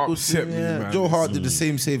shot That's a good upset thing, me, yeah. man. Joe Hart did the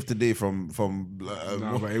same save today from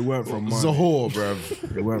Nah, but it weren't from Mane. Zahor,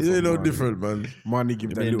 bruv. It weren't It ain't from no Mane. different, man. Mane give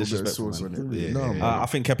that being little bit of disrespectful, sauce on man. it. Yeah, No, yeah. man. I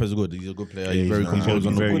think Kepa's good. He's a good player. Yeah, He's very he's composed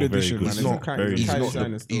on the very, ball. Good very addition, good. man. He's He's not. a kind He's of not.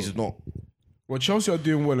 signing still. He's not. Well, Chelsea are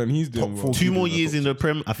doing well, and he's doing well. 2 more years in the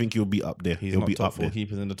Prem, I think he'll be up there. He's He'll not be top up 4 there.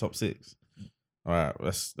 keepers in the top 6. All right,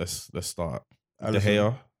 let's start.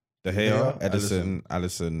 Alisson. De Gea, Edison,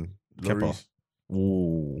 Alisson, Kepa. Lloris.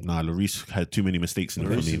 Ooh. Nah, Lloris had too many mistakes in the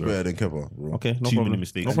Lloris Premier is League. better than Kepa, bro. Okay, no Too problem. many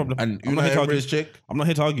mistakes. No problem. And I'm not here Unai to argue. Emery's check. I'm not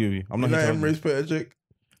here to argue with you. I'm not here Unai to argue. Emery's better check.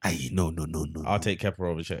 Aye, no. I'll take Kepa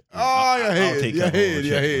over Czech. Oh, I'll you take hate, you Kepa over hate, you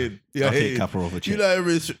Czech, hate, you I'll take hate. Kepa over Czech. Unai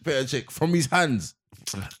Emery's better check from his hands.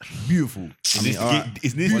 Beautiful. In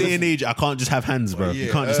this day and age, I can't just have hands, bro. You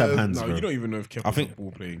yeah, can't just have hands, No, bro. you don't even know if Kepa's I think- a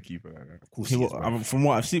ball playing keeper like that. Of course He he wa- is, man. I mean, from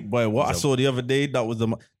what I've seen, boy, what I saw the other day, that was the.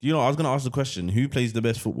 You know, I was gonna ask the question: who plays the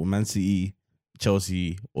best football, Man City,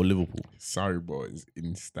 Chelsea, or Liverpool? Sorry, bro, it's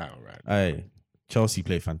in style, right? Hey, Chelsea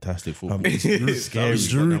play fantastic football. Scary.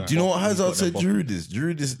 Giroud, do you know what Hazard said? Giroud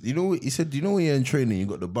is. You know what he said? You know when you're in training, you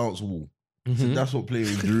got the bounce wall. He said that's what playing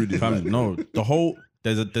with Giroud is. Fam, like. no, the whole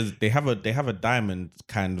they have a diamond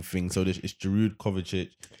kind of thing. So it's Giroud, Kovacic.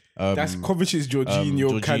 That's Kovacic's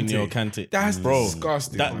Jorginho, Kante. That's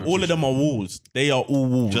disgusting. That man. all of them are walls. They are all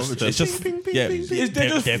walls. It's just yeah. They're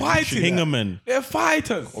just fighting. Pingermen. They're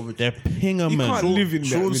fighters. They're You can't Pingermen. live in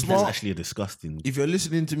Sean that. Smart. That's actually a disgusting. If you're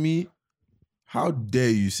listening to me, how dare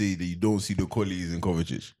you say that you don't see the qualities in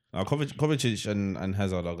Kovacic? Now, Kovacic and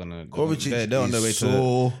Hazard are gonna. Kovacic they're on their way is to.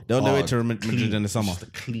 so They're on their way hard. to Madrid in the summer. Just a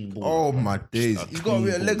clean ball. Oh my days. Just a He's got a clean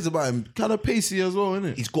bit of ball. legs about him. Kind of pacey as well, isn't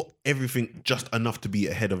it? He's got everything just enough to be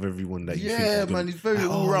ahead of everyone that you think. Yeah, is gonna- man, he's very Like,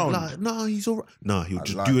 all round. Nah, nah, he's all right. Nah, he'll I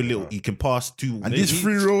just like do a it, little. bro. He can pass two. And this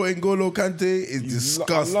free roll N'Golo Kante is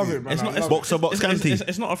disgusting. I love it, man. It's I not. love It's it. box to box Kante.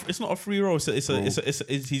 It's not a free roll.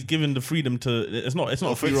 He's given the freedom to. It's not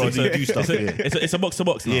a free roll. Offensively do stuff, yeah. It's a box to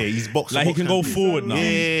box. Yeah, he's box. Like he can go forward now.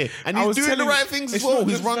 Yeah, and I he's was doing the telling right you, things as it's well. not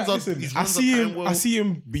His just runs that, are. listen, His I runs see are him. time well. I see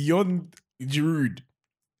him beyond Giroud.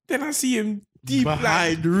 Then I see him deep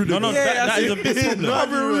Behind like, Rudiger. No, that is a big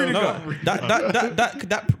problem. Rudiger.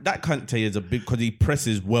 That Kante is a big because he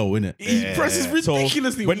presses well, innit? He presses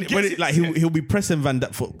ridiculously. When, He gets when it it, like he'll be pressing Van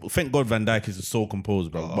Dijk. Thank God Van Dijk is so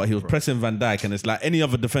composed, bro. But he was pressing Van Dijk, and it's like any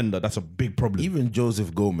other defender, that's a big problem. Even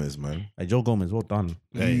Joseph Gomez, man. Hey, Joe Gomez, well done.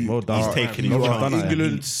 Hey, Well done. he's taking You his are chance.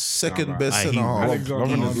 England's second best Aye, centre he- half.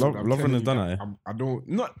 Lovren has done it. I don't.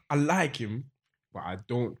 Not. I like him, but I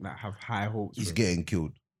don't like have high hopes. He's for him. getting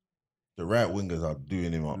killed. The right wingers are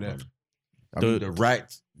doing him up. Yeah. Man. I mean, the right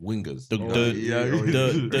wingers. The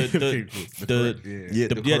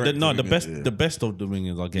best of the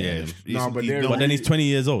wingers are getting him. But then he's 20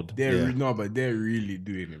 years old. But they're really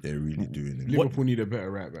doing it. They're really doing it. Liverpool need a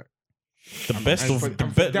better right back. The best of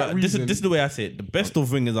this is the way I say it. The best of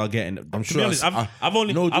wingers are getting. I'm to sure. be honest, I've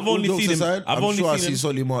only seen him. I see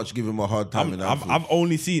Solly March give him a hard time. I've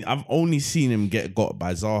only seen him get got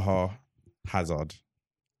by Zaha, Hazard,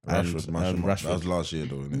 Rashford. That was last year,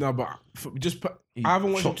 though. Innit? No, but I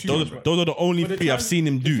haven't watched him too much. Those are the only three I've seen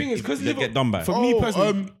him do. The thing is, because get done by. For me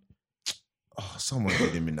personally, someone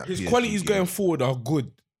did him in that. his PSG qualities game. going forward are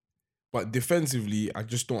good. But defensively, I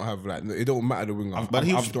just don't have it don't matter the winger. But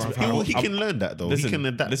he can learn that though. He can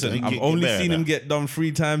adapt. Listen, I've only seen him get done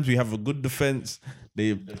 3 times. We have a good defense.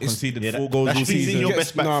 They conceded 4 goals all season. He's in your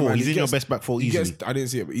best back four. He's in your best back four easily. I didn't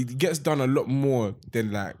see it, but he gets done a lot more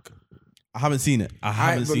than like. I haven't seen it. I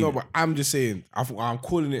haven't seen it. But I'm just saying. I'm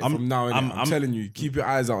calling it from now. I'm telling you, keep your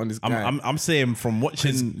eyes out on this guy. I'm saying from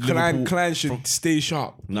watching Liverpool, Klein should stay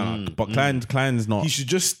sharp. But Klein's not. He should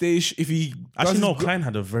just stay. If he Klein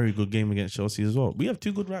had a very good game against Chelsea as well. We have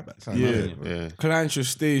 2 good right backs. Yeah. Klein should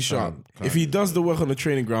stay sharp. If he does the work on the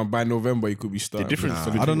training ground by November, he could be starting. The difference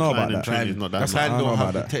I don't know about that. Klein is not that much. Klein don't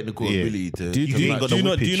have the technical ability to. Do you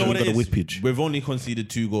know what it is? Pitch. We've only conceded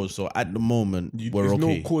 2 goals, so at the moment we're There's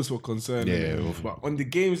okay. no cause for concern. But on the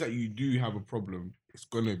games that you do have a problem, it's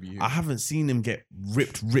gonna be him. I haven't seen him get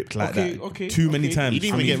ripped like that Okay, too many times. He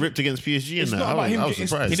didn't even get ripped against PSG in It's that. not about him. I was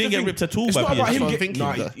surprised. He didn't get ripped at all It's by not about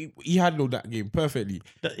PSG. him. He handled that game perfectly.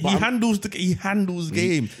 He handles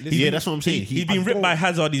game. That's what I'm saying. He's been ripped by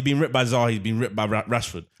Hazard. He's been ripped by Zaha. He's been ripped by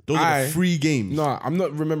Rashford. Those are the 3 games. No, I'm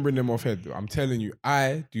not remembering them off head. I'm telling you,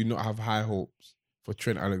 I do not have high hopes for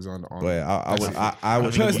Trent Alexander-Arnold.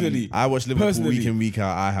 I watch Liverpool week in week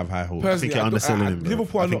out. I have high hopes. I think you're underselling him.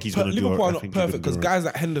 Liverpool are not perfect because guys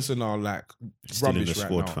like Henderson are like Still in the rubbish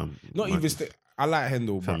squad, right now. fam. Not even. I like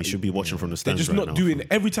Hendo, Fam, but he should be watching from the they're stands just right not now, doing fam. it.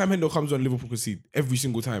 Every time Hendo comes on, Liverpool concede. Every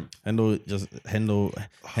single time.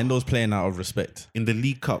 Hendo's playing out of respect. In the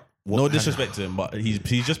League Cup. No disrespect to him, but he's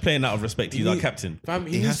just playing out of respect. He's our captain. Fam,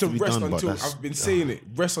 he It needs has to to be rest done, but until. that's- I've been saying it.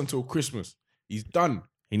 Rest until Christmas. He's done.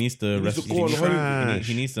 He needs to needs rest. to go on holiday.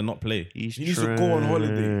 He needs to not play. He's He needs to go on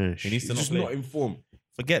holiday. He needs to He's not just play. not informed.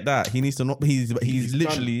 Forget that. He needs to not. He's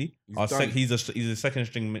literally He's our done. he's a second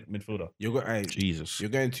string midfielder. Jesus. You're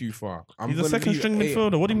going too far. He's a second string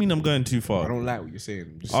midfielder. What do you mean I'm going too I far? don't like what you're saying.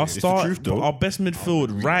 I'm just Our saying. start, our best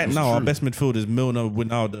midfield right now. Our best midfield is Milner,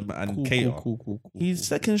 Wijnaldum, and Keita. Cool. He's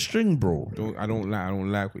second string, bro. I don't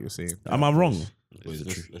like what you're saying. Am I wrong?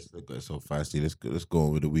 Let's not get so feisty. Let's go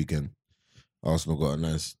on with the weekend. Arsenal got a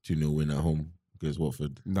nice 2-0 win at home against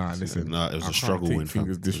Watford. Nah, listen. Nah, it was I a can't struggle take win, fam.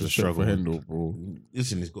 Fingers It was a disrespect for struggle Hendo, bro.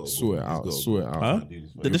 Listen, he's got Sort it out. Huh?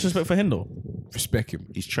 The disrespect for Hendo. Respect him.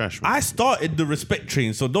 He's trash, man. I started the respect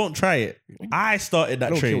train, so don't try it. I started I that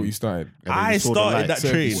don't care what train. you started. I started that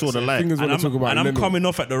train. He saw the light. Fingers when And they talk about I'm Leno. coming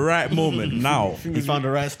off at the right moment now. He found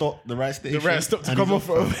the right stop, the right station. The right stop to come off.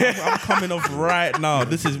 I'm coming off right now.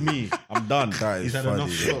 This is me. I'm done. That He's is had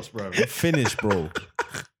enough funny. shots, bro. I'm finished, bro.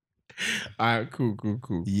 Alright,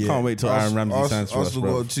 cool. Yeah. Can't wait till Aaron Ramsey signs for us, Arsenal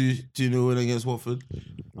bro. got a 2-0 win against Watford.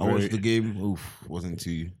 I Right. watched the game. Wasn't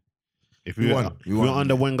too. If We we won. were We won.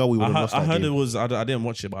 under Wenger, we would have lost I that heard game. it was. I didn't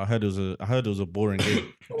watch it, but I heard it was a boring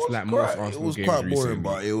game. It's like most It Arsenal was games quite boring, recently.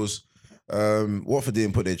 but it was. Watford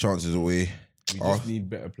didn't put their chances away. We just need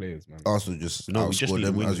better players, man. Arsenal just No, we just outscored need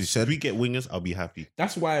them, wingers. as we said. If we get wingers, I'll be happy.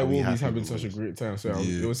 That's why Are we Iwobi's happy having with such a this? great time. So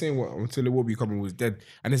Yeah. they were saying what until Iwobi coming was dead,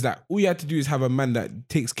 and it's like all you had to do is have a man that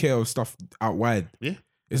takes care of stuff out wide. Yeah.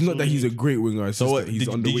 It's not that he's a great winger. It's So just what, that he's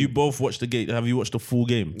on the did you wing. both watch the game? Have you watched the full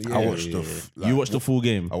game? I watched the. You watched the full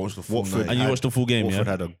game. I watched the full Watford night. And you watched the full game, Watford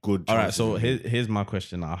yeah? had a good. All right, chance so in the game. here's my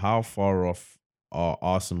question now. How far off are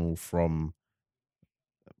Arsenal from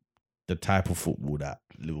the type of football that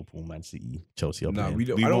Liverpool, Man City, Chelsea are Nah, playing? we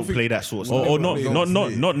don't. we I don't won't think play that sort of Or stuff. not, we not, don't not,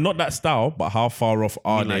 play. not that style, but how far off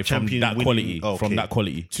are mean they like from champion that winning- quality? okay. From that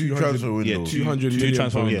quality, 2 transfer Yeah, windows. 200 Two million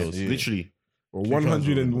transfer pounds. windows. Yes, literally. Or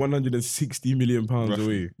 160 million pounds Roughly.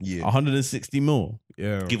 away. Yeah. 160 mil.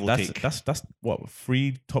 Yeah. Give or That's take. that's what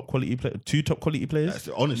 3 top quality players, 2 top quality players. That's-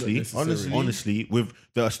 honestly, Not necessarily. honestly, with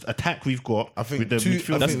the attack we've got, I think with the two-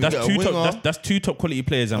 midfield, I That's think that's we get a two winger. top. That's 2 top quality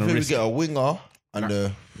players I and a think we risk. get a winger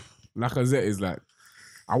and Lacazette is like,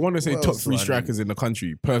 I want to say What top else 3 do I need? strikers in the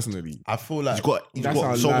country, personally. I feel like he's That's got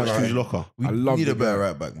how so loud much I to his am. locker. we I love need the a better guy.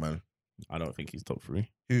 right back, man. I don't think he's top 3.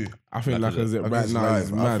 Who? I think Lacazette. Lacazette I think right he's now live.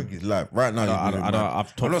 is I mad. think he's live. Right now, I he's don't. really I've mad.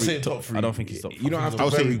 top I'm not 3. saying top 3. I don't think he's top 3. You don't have to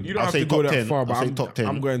I'll say- you don't I'll have say to go top that 10. far, but I'll say I'm, top 10.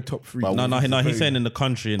 I'm going top 3. But No, he's saying in the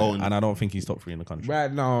country, Oh, and I don't think he's top 3 in the country.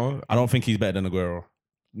 Right now, I don't think he's better than Aguero.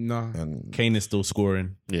 Nah. And Kane is still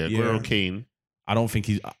scoring. Yeah, Yeah. Aguero, Kane. I don't think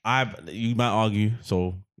he's. You might argue,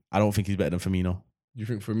 so I don't think he's better than Firmino. You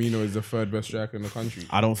think Firmino is the third best striker in the country?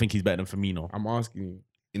 I don't think he's better than Firmino. I'm asking you.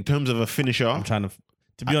 In terms of a finisher, I'm trying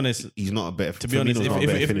to be honest. he's not a better. To be honest, Firmino's not a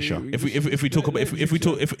better finisher. If we talk about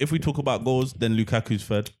if we talk about goals, then Lukaku's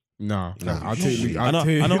third. Nah. I'll I take.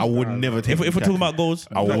 know. I would never take. If we're talking about goals,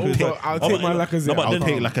 I would Lukaku's take- third. I'll take my Lacazette. No, but I'll then,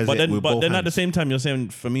 take Lacazette but then, with but both then at the hands. same time, you're saying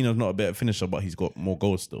Firmino's not a better finisher, but he's got more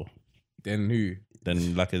goals still Then who? than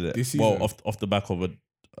Lacazette. This Well, season? off the back of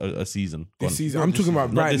a season. Go This on. season. I'm talking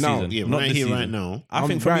about Not right this now. season. Yeah, Not right this here, season. right now. I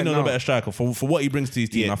think right Firmino's now. a better striker for what he brings to his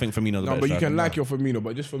team. Yeah. I think Firmino's a No, better but you striker. can like your Firmino,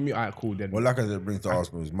 but just for me, alright, cool. Then what Lacazette brings to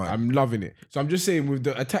Arsenal is mine. I'm loving it. So I'm just saying, with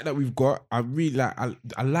the attack that we've got, I really like.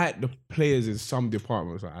 I like the players in some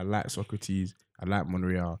departments. Like, I like Socrates. I like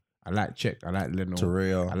Monreal. I like Czech. I like Leno.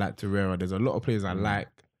 Torreira. I like Torreira. There's a lot of players I like.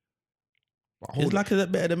 But Is hold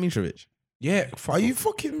Lacazette better than Mitrovic? yeah, Are you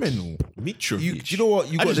fucking mental? Mitrovic. You know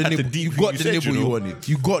what? You I got just the had to nibble. deep You what got you the said, nibble you you know. wanted.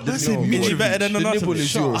 You got the That's nibble. it, you Is he wanted. better than The Arnautovic? nibble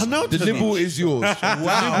is yours. Arnautovic. The nibble is yours.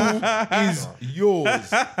 The nibble is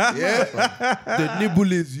yours. Yeah, the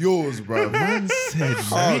nibble is yours, bro. Man said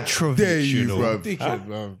How Mitrovic. dare you, bro? dickhead,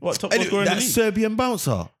 bro. What top goal scorer in the That league? Serbian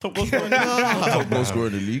bouncer. Top goal scorer in the league? Top goal scorer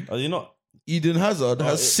in the league. Are you not Eden Hazard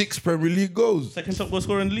has 6 Premier League goals. second top goal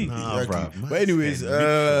scorer in the league? Nah, bro. But anyways,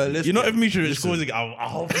 let's. You know, if Mitrovic scores again, I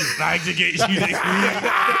hope he's back to get you next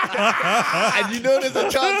week. and you know there's a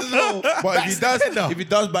chance as well. But if he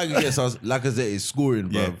does bang against us, Lacazette is scoring,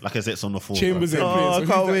 bro. Yeah, Lacazette's on the floor. Chambers ain't Oh, playing. I so can't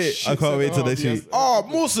who's that wait. shit I can't wait till centre next half? week. Yes. Oh,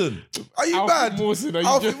 Mawson. Are you Alfie bad? Mawson, are you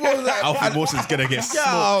Alfie just- Mawson. Alfie Mawson's gonna get Get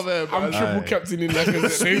out of there, I'm man. triple captain in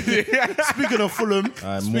Lacazette. Speaking of Fulham,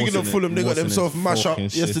 Speaking of Fulham, they got themselves mashed up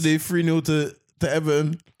yesterday 3-0 to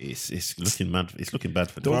Everton. it's looking mad. It's looking bad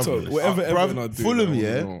for them. Don't tell. Whatever bruv, Everton are doing, Fulham, I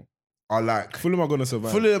yeah. don't know. I like. Fulham are gonna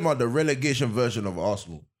survive. Fulham are the relegation version of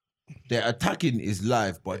Arsenal. Their attacking is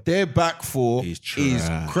live, but their back four Is is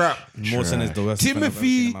trash. crap. Mawson is the worst.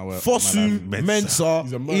 Timothy Fosu Mensah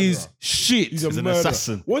He's a murderer. is shit. He's a an murderer.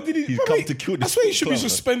 assassin. What did he? He's probably- come to kill this That's why he should be club.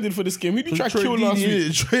 suspended for this game. He be trying to kill last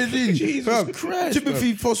week. Jesus Fam, Christ,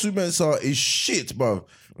 Timothy Fosu Mensah is shit, bro.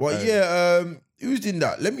 Well, yeah, who's in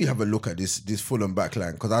that? Let me have a look at this Fulham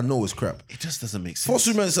backline because I know it's crap. It just doesn't make sense.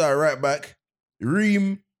 Fosu Mensah right back,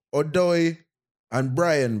 Reem, Odoi, and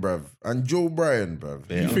Brian, bruv. And Joe Bryan, bruv.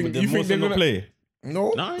 Yeah. You think they're Mawson not gonna play? No?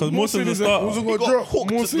 No, Because Mawson Mawson's a is a- starter. Who's he gonna got drop?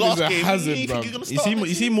 hooked Mawson last is a game. hazard, You think bruv. he's gonna You start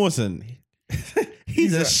see Mawson?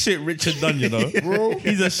 He's a shit Richard Dunn, you know. Bro.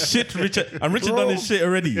 He's a shit Richard, and Richard Dunn is shit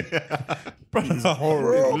already. Bro, I'm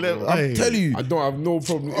telling you. I don't have no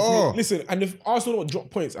problem. If Oh. listen, and if Arsenal don't drop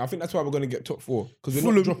points, I think that's why we're gonna get top 4 because we're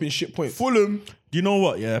Fulham. not dropping shit points. Fulham. You know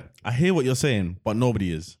what? Yeah, I hear what you're saying, but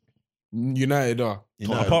nobody is. United are.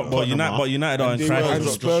 United are in they crisis. were- I've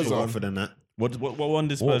got Spurs Spurs are. Watford and that. What won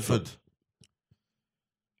this Spurs? Watford.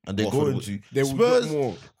 And they're Watford going will- to They will Spurs. get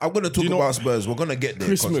more. I'm going to talk you know- about Spurs. We're going to get there.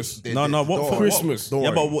 'cause Christmas. No, don't Watford. worry. Christmas. Don't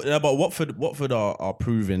Yeah, worry. but Watford are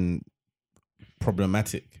proving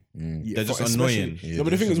problematic. Yeah, They're just especially- annoying. Yeah, No, but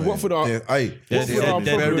the thing is, Watford are. They're Watford are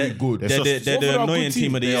very probably- good. They're Watford the are a annoying good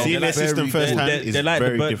team of the team. year. Seeing their system firsthand is They're like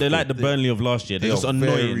very they're like the difficult. Burnley of last year. They're They just are annoying.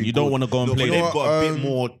 very You don't good. want to go and Look, play but them. they've got a bit Um,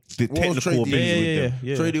 more the what was technical Trey ability Yeah, with them.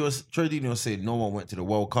 yeah. Trading was saying no one went to the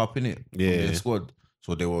World Cup, innit? From Yeah. their squad.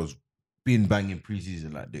 So there was been banging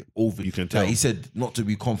preseason. Like they overly. You can like tell. he said not to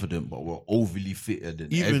be confident, but we're overly fitter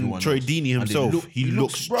than Even everyone Troy else. Deeney And they himself, he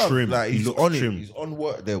looks bruv, trim. Like He he's looks on trim. it. He's on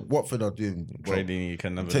work. There, Watford are doing. Well, Trading, you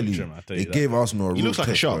can never tell you, trim. I tell it you that. gave Arsenal a He real looks like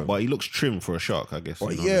a test, shark, bro. but he looks trim for a shark, I guess.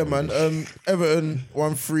 But You know yeah, what I man. mean? Everton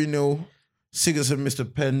won 3-0. Sigurdsson missed a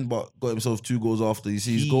pen, but got himself 2 goals after. You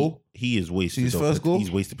see his goal? He is wasted. his though. first goal?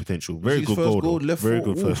 He's wasted potential. Very his good first goal. goal, though. left Very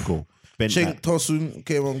foot, good first oof. goal. Bent Cenk back. Tosun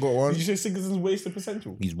came and got one. Did you say Sigurdsson's wasted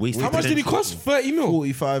potential? He's wasted. How much did he potential. cost? 30 mil.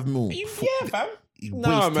 45 mil. Yeah, fam. He's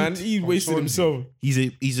Nah, wasted. man, he wasted himself. He's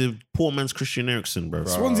a poor man's Christian Eriksen, bro.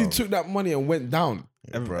 Swansea took that money and went down.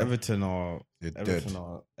 bro. Everton are They're Everton dead.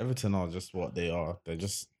 are Everton are just what they are. They're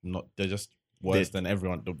just not. They're just worse than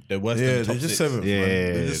everyone. They're worse Yeah, than the they're top just six. seventh. Yeah, man.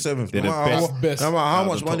 They're just seventh. they're No the matter best- how- best no matter how out of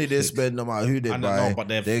much the money top they six. spend, no matter who they I buy, don't know, but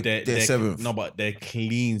they're seventh. No, but they're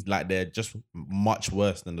clean. Like they're just much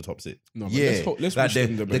worse than the top six. No, but Yeah, let's like wish the,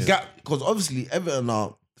 them the the best. gap because obviously Everton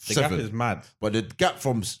are The seven, gap is mad. but the gap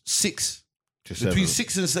from 6 To between seven.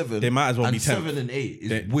 6 and 7, They might as well and be 10th. 7 and 8 is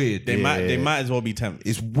They- weird. They might as well be 10th.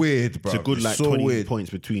 It's weird, bro. It's a good like so 20 weird.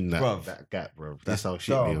 points between that, Bruv. that gap, bro. That's how It's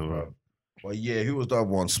shit they dumb, are, bro. But yeah, who was the other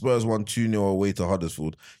one? Spurs won 2-0 away to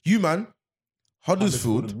Huddersfield. You man,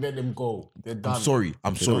 Huddersfield. Let them go. They're done.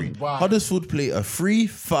 I'm sorry. Why? Huddersfield play a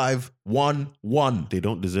 3-5-1-1. They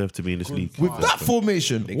don't deserve to be in this league. With that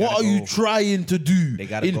formation, They what gotta are you go. trying to do? They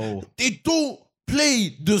gotta go. They don't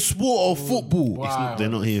play the sport of football. They're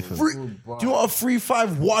not here for Do you know what a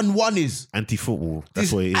 3-5-1-1 is? anti-football. That's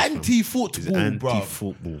It's what it is. fam. anti-football, It's bro.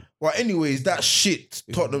 anti-football. Well, anyways, that shit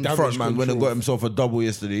Tottenham damage front man went and got control. himself a double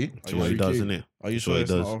yesterday, That's what he does, isn't it? Are you That's what sure he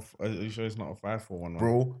it's does. not? Are you sure it's not a 5-4-1?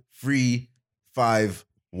 bro.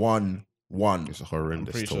 3-5-1-1. It's a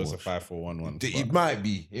horrendous. Pretty sure it's a total. 5-4-1-1. It might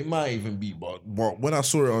be. It might even be. But when I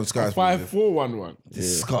saw it on Sky Sports, 5-4-1-1.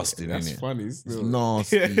 disgusting, That's isn't it? funny. It's Still.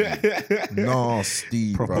 nasty.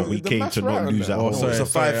 Nasty, Proper bro. weekend maths to right not on lose that. at Oh, home. sorry, it's a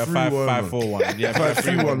sorry, 5-3-1-1. 5-4-1. Yeah,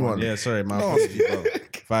 5-3-1-1. Yeah, sorry, my Nasty, bro.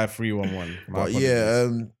 5-3-1-1. But yeah,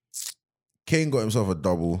 Kane got himself a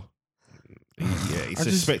double. Yeah, he's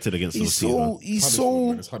suspected against He's City. man.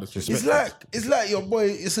 so. It's Huddersfield. It's like your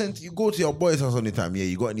boy. You go to your boy's house on the time. Yeah,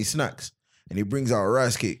 you got any snacks, and he brings out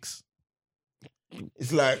rice cakes.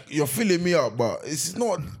 It's like you're filling me up, but it's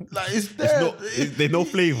not like it's there. There's no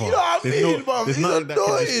flavour. You know what I There's mean, no- bro? there's It's nothing that can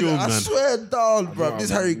be annoying. filmed, I man. swear down, bro. Nah, This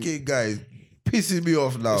man. Harry Kane guy is pissing me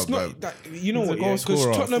off now, It's bro. not that, you know He's a what? goal Yeah, because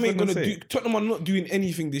scorer. Tottenham ain't For gonna goodness do. Tottenham are not doing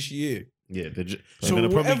anything this year. Yeah, they're So gonna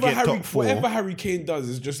probably whatever get top 4. whatever Harry Kane does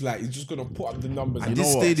is just like he's just gonna put up the numbers. And And this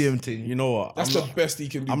know what? stadium thing. You know what? that's the best he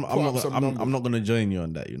can do. I'm put up not some gonna, numbers. I'm not gonna join you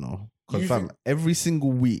on that, you know. Because You fam, think- every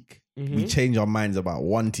single week we change our minds about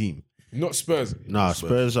one team. Not Spurs. Nah,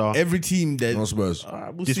 Spurs are. Every team that No Spurs.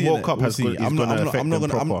 we'll This see, World innit? Cup We'll has see. got- is I'm not gonna gonna affect them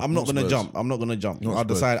proper. I'm not gonna Spurs. jump. I'm not gonna jump. Not I'll Spurs.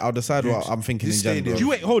 decide. I'll decide what Dude, I'm thinking in this January. stadium- You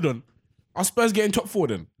wait, hold on. Are Spurs getting top 4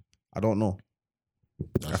 then? I don't know.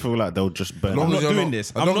 I feel like they'll just burn. As long I'm as not you're doing this.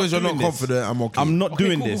 As I'm long not as you're not doing this. confident, I'm okay. I'm not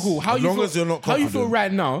doing cool, this. Cool. How As you long feel, as you're not how you feel confident.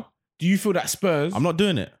 right now? Do you feel that Spurs? I'm not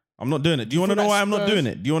doing it. I'm not doing it. Do you You want to feel know like why I'm not Spurs- doing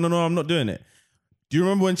it? Do you want to know why I'm not doing it? Do you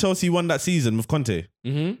remember when Chelsea won that season with Conte?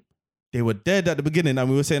 Mm-hmm. They were dead at the beginning, and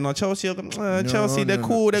we were saying, "Oh, Chelsea, Chelsea, they're no.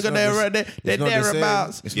 cool. They're It's not gonna, the- they're not the same.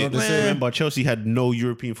 thereabouts." It's Yeah, not the same. remember, Chelsea had no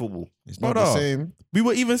European football. It's not Brother. the same. We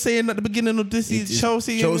were even saying at the beginning of this season, is-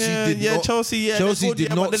 Chelsea, Chelsea yeah, did yeah, not- Chelsea, yeah, Chelsea they're good, did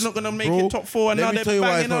yeah, not. but they're not gonna make Bro, it top 4, and let now me they're tell you why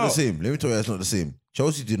it's banging not the out. same. Let me tell you why it's not the same.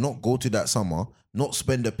 Chelsea did not go to that summer, not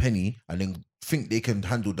spend a penny, and then think they can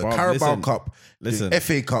handle the Bruv, Carabao listen, Cup, listen. the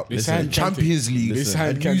FA Cup, This the hand Champions Kante. League, This a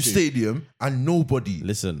hand new Kante. stadium, and nobody.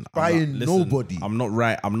 Listen, Buying nobody. I'm not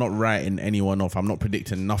right. I'm not writing anyone off. I'm not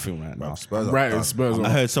predicting nothing right now. Spurs are Right, done. and Spurs. I Are,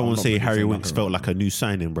 heard someone not say Harry predicting Winks nothing. felt like a new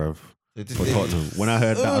signing, bruv, They did- for they- Tottenham. When I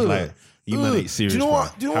heard that, I was like, you man ain't serious. Do you know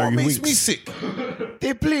what? bruv. Do you know what Harry makes me Winks. sick?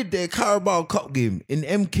 They played their Carabao Cup game in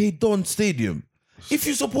MK Don Stadium. If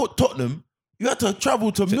you support Tottenham, you had to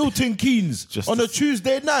travel to Milton Keynes Just on to- a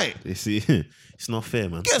Tuesday night. You see, it's not fair,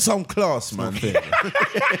 man. Get some class, man.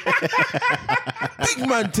 Big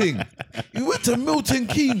man thing. You went to Milton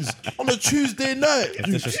Keynes on a Tuesday night. It's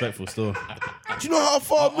disrespectful still. Do you know how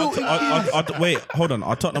far Milton Keynes Wait, hold on.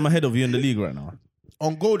 Are Tottenham ahead of you in the league right now?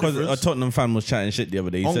 on goal Because a difference? Tottenham fan was chatting shit the other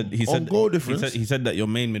day. He On- said on goal difference? He said that your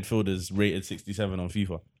main midfielders rated 67 on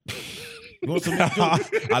FIFA. You want some joke?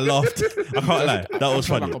 I laughed. I can't lie. That was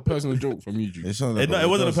like funny. a personal joke from you, Jude. It sounds It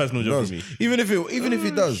wasn't a personal joke does. for me. Even if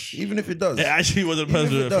it does. It actually wasn't Even if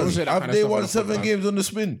personal. it for me. does. Say that Have kind of they stuff won on the 7 podcast. games on the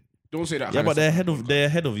spin? Don't say that. Yeah, kind but of they're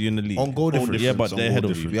ahead of you in the league. On goal difference. Yeah, but on they're goal ahead of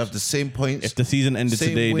difference. you. We have the same points. If the season ended Same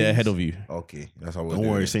today, wins. they're ahead of you. Okay, that's how we're Don't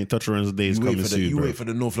doing worry, it. St. Toucheron's day is You coming wait for soon, you bro. wait for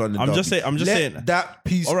the North London. I'm just derby. saying- I'm just Let saying- that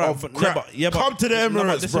piece All right, of but, crap come to the Emirates, no,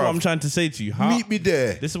 but this is what bro. I'm trying to say to you. How, Meet me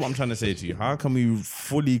there. This is what I'm trying to say to you. How can we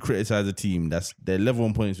fully criticize a team they're level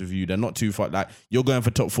on points with you? They're not too far. Like you're going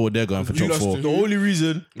for top 4, they're going for We top lost 4, to- The only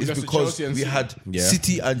reason We is lost to because Chelsea and we City. had Yeah.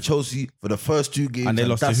 City and Chelsea for the first 2 games, and they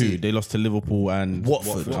lost to that's who? it. They lost to Liverpool and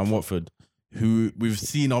Watford. who we've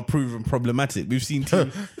seen are proven problematic. We've seen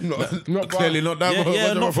teams. Not clearly not that.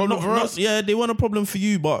 not problem not- for not- us. yeah, they weren't a problem for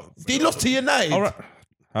you, but They lost to United. all right,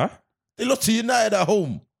 huh? They lost to United at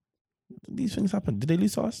home. These things happen. Did they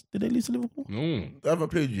lose to us? Did they lose to Liverpool? No. They haven't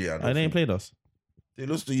played you yet. They ain't played us. They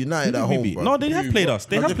lost to United Who at did we home. beat? bro. No, they have played us.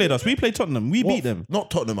 They No, have they- played us. We played Tottenham. We beat them.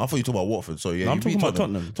 Not Tottenham. I thought you were talking about Watford. So yeah, No, I'm you beat talking about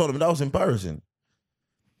Tottenham. Tottenham. That was embarrassing.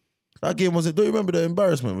 That game wasn't. Don't you remember the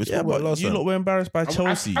embarrassment? We spoke Yeah, about but last you time. lot were embarrassed by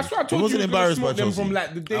Chelsea. That's what I told wasn't you. embarrassed by Them from Chelsea.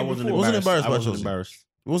 like the day I wasn't before. Wasn't embarrassed I by wasn't Chelsea. embarrassed.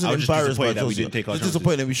 It wasn't I was just embarrassed by disappointed that we Chelsea. didn't take our Just chances.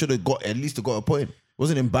 disappointed that we should have got at least got a point.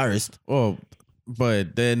 Wasn't embarrassed. Oh,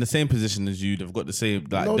 but they're in the same position as you. They've got the same.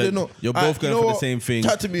 Like, No, they're not. You're I- both going you know for the what? same thing.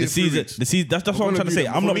 Chat to me the in 3 season. weeks. The season. That's what I'm trying to say.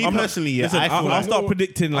 I'm For not. me I'm not- personally, yeah, listen, I feel I'll like- start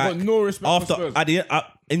predicting I like got no respect for after Spurs. at the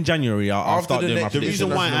in January. I'll After start the doing my next- The predictions.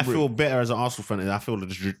 reason why I National feel break. better as an Arsenal fan is I feel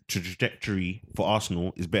the trajectory for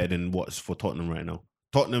Arsenal is better than what's for Tottenham right now.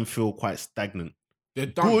 Tottenham feel quite stagnant. They're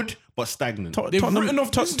done. Good, but stagnant. They've written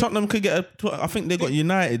off this- Tottenham could get I think they got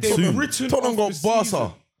United They've soon. written Tottenham off got the Barca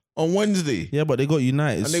season. on Wednesday, Yeah, but they got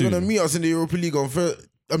United and they're soon. gonna meet us in the Europa League on Thursday.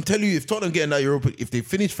 I'm telling you, if Tottenham get in that Europa, if they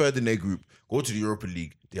finish third in their group, go to the Europa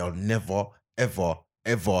League, they'll never, ever,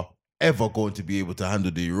 ever, ever going to be able to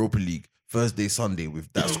handle the Europa League Thursday, Sunday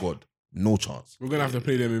with that squad. No chance. We're gonna have to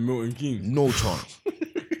play them in Milton Keynes. No chance.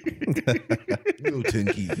 Milton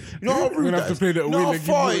Keynes. You know how rude We're gonna that have to is? play the You know how away leg in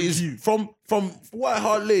far it Milton is Keynes. from White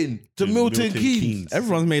Hart Lane to Milton Keynes.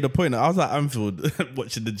 Everyone's made a point. I was at Anfield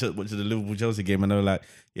watching the Liverpool Chelsea game, and they were like,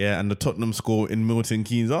 "Yeah," and the Tottenham score in Milton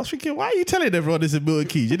Keynes. I was thinking, why are you telling everyone this is Milton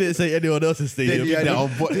Keynes? You didn't say anyone else's stadium.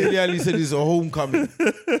 Dele Alli said it's a homecoming.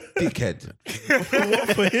 Dickhead.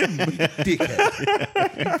 What for him?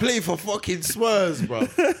 Dickhead. You play for fucking Spurs, bro.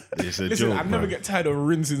 It's a Listen, joke, I never get tired of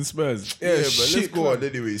rinsing Spurs. Yeah, but let's Shit go club. on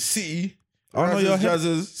anyway. City. Oh no, you're ahead,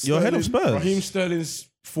 Jazzers, you're ahead of Spurs. Raheem Sterling's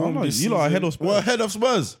Oh, form no, this you lot are season. ahead of Spurs. We're ahead of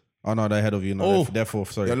Spurs. Oh no, they're ahead of you. No, Oh. they're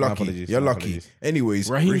fourth. Sorry, You're my lucky. apologies. You're My lucky. apologies. Anyways,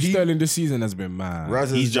 Raheem Sterling this season has been mad.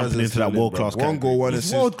 Razzers, He's jumping Jazzers, into that Sterling, world-class bro. One goal, one He's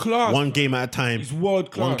assist. world class. One game at a time. He's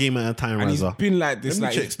world class. One game at a time, And he's Razza. been like this. Let me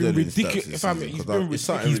Like check it's been Sterling's ridiculous. stats If this I'm, season, he's 'cause been it's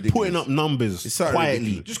something ridiculous. He's ridiculous. putting up numbers It's something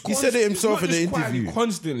quietly. ridiculous. He said it himself Not in the just quietly, interview.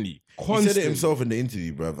 Constantly. He said it himself in the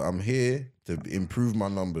interview, bruv. I'm here to improve my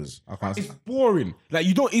numbers. It's boring. Like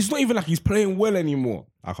you don't. It's not even like he's playing well anymore.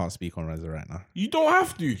 I can't speak on Reza right now. You don't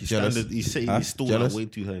have to. Standard, he's saying he's still Jealous? way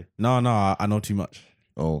too high. No, I know too much.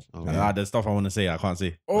 Oh, There's stuff I want to say I can't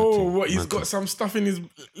say. Oh, what he's got some stuff in his.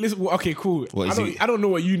 Listen, well, okay, cool. What is he? I don't know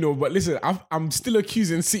what you know, but listen, I'm still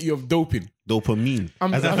accusing City of doping. Dopamine.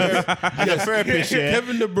 I'm As a therapist, yeah.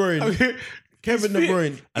 Kevin De Bruyne. Kevin De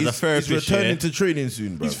Bruyne As a is therapist, returning yeah. to training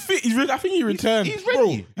soon, bro. He's fit. I think he returned. He's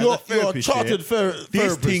ready. As You're a therapist, a chartered yeah. This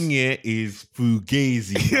therapist. thing here is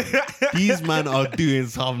fugazi. Man. These man are doing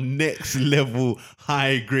some next level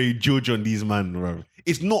high grade judge on these man, bro.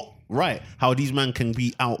 It's not right how these man can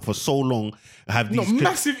be out for so long, have No, these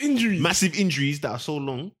massive injuries. massive injuries that are so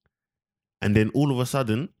long, and then all of a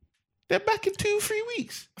sudden they're back in 2-3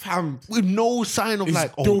 weeks Fam, with no sign of It's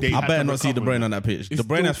like, oh, dope. they I had better to not see De recover. Bruyne on that pitch. It's De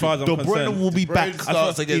Bruyne, as far as I'm De Bruyne concerned, will be back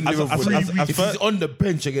starts against as- Liverpool. as- as- If he's on the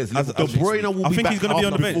bench against Liverpool, De Bruyne will I be think back he's gonna be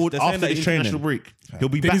on the after bench. before- They're saying after that the he's international training. break. He'll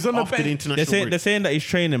be Then back he's on the after bench. the international they're break. saying that he's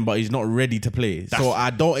training, but he's not ready to play. So That's- I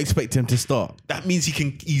don't expect him to start. That means he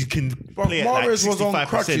can Bro, play at like Mahrez was on 65%.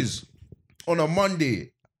 crutches on a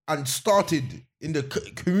Monday and started in the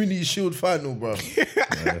Community Shield final, bro.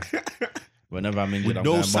 Whenever I'm injured, I'm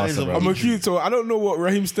no going signs Barca, of- bro. I'm accused. So I don't know what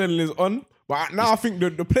Raheem Sterling is on, but now I think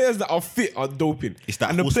the players that are fit are doping. It's that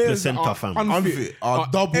and the horse players that placenta, are fam. Unfit are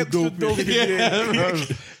double extra doping. Yeah.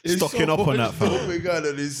 It's Stocking up on that, fam. Oh my god,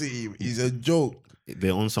 this team. He's a joke.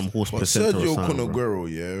 They're on some horse But placenta or Sergio something, Kun bro.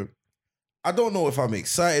 Aguero, yeah. I don't know if I'm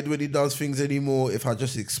excited when he does things anymore, if I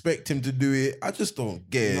just expect him to do it. I just don't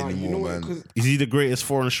get it Nah, anymore, you know what, man. 'cause- Is he the greatest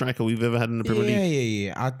foreign striker we've ever had in the Premier League?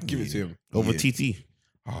 yeah. I'd give it to him. Over Yeah. TT?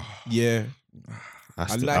 Yeah.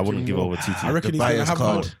 I wouldn't give over TT. I reckon The he's gonna bias have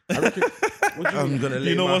card. more. I reckon. I'm gonna lay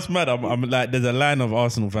You know my, what's mad? I'm like, there's a line of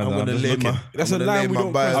Arsenal fans. I'm and gonna just lay looking. my. That's I'm a gonna line lay we my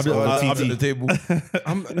don't bias cross. card I'm- on the table.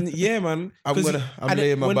 Yeah, man. I'm 'Cause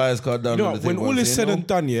laying my when- bias card down You know, on the when table. all and is saying, said no. and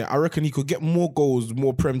done, yeah, I reckon he could get more goals,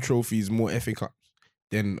 more Prem trophies, more FA Cups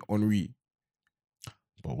than Henry.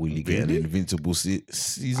 But will he get an invincible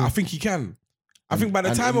season? I think he can. I think by the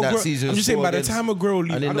And time in that Aguero, season I'm just saying score by the against- time Aguero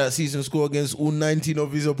leaves, And in that season, score against all 19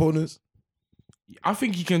 of his opponents. I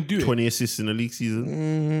think he can do it. 20 assists in the league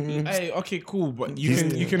season. Hey, okay, cool, but you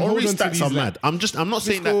can hold Henry's on to stats these. are like- mad. I'm not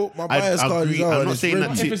saying go, that. my I bias card agree. is out I'm and not it's saying that.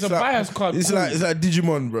 ready. If it's a bias card, It's cool. like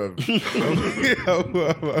Digimon, bro.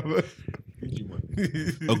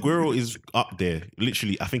 Aguero is up there.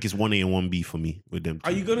 Literally, I think it's 1A and 1B for me with them.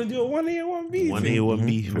 Are you gonna do a 1A and 1B? 1A and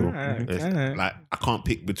 1B, bro. Alright, It's alright. Like I can't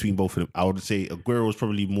pick between both of them. I would say Aguero is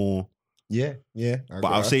probably more, Yeah. but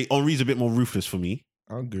I'll say Henry's a bit more ruthless for me.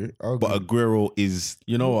 I agree. But Aguero is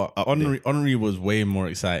You know what? Up Henry was way more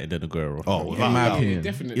exciting than Aguero. Oh, in without my doubt. opinion,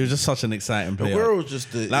 Definitely. he was just such an exciting player. Aguero's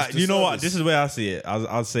just the. Like, it's the you know what? service. This is where I see it.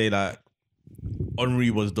 I'll say like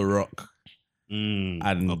Henry was the Rock and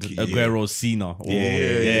okay, Aguero's Cena. Or-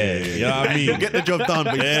 Yeah. You know what I mean? get the job done,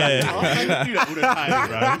 but Yeah. you do that all the time,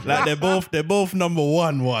 bro. Like they're both number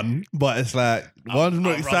one, but it's like one's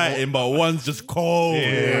not exciting, but one's just cold.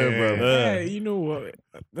 Yeah, bro. Yeah, you know what?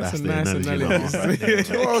 That's a the nice analogy, analysis.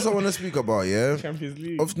 You know what else I want to speak about? Yeah. Champions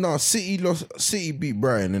League. No, City beat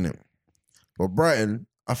Brighton, innit? But Brighton,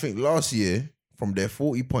 I think last year, from their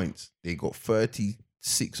 40 points, they got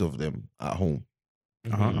 36 of them at home.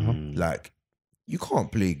 Like, you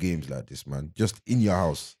can't play games like this, man. Just in your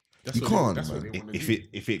house. You can't, man.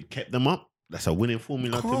 If it kept them up, that's a winning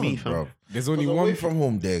formula to me, fam. bro. There's only Away one. from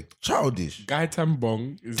home, they're childish. Guy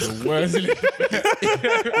Tambong is the worst. Is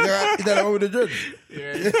that the one with the dreads?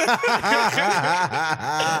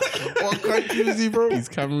 What country is he from? He's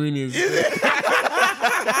Cameroonian.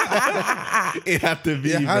 It had to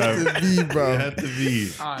be, It had bro. to be, bro. It had to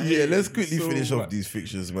be. Yeah, let's quickly finish off these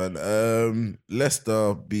fixtures, man.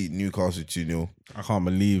 Leicester beat Newcastle 2-0. I can't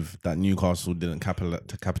believe that Newcastle didn't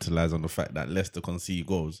capitalize on the fact that Leicester concede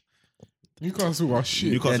goals. Newcastle are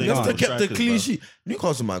shit. Newcastle Leicester ain't kept the strikers, clean bro. sheet.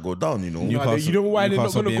 Newcastle might go down, you know. You know why they're not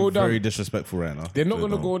Newcastle gonna being go down? Very disrespectful right now. They're not They're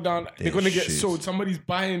gonna not. go down. They're They're gonna get shit. sold. Somebody's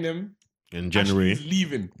buying them. In January. Ashley's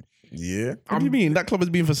leaving. Yeah. What do you mean? That club has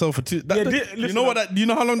been for sale for two. Yeah, You listen, know what? Do you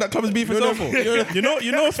know how long that club has been for sale for?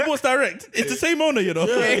 You know, Sports Direct. It's the same owner. You know.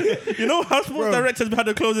 You know how Sports Direct has had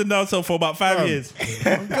a closing down sale for about 5 years.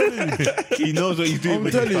 He knows what he's doing. I'm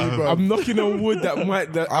with telling his you, fam. bro. I'm knocking on wood that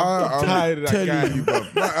might. I'm tired of that guy. telling you, bro.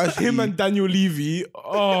 Like, actually, Him and Daniel Levy.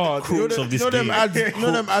 Oh, Crooks of this you know them game. ads, you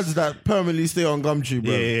know them ads that permanently stay on Gumtree,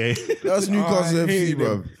 bro. Yeah. That's Newcastle I FC, hate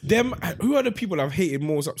bro. them. Who are the people I've hated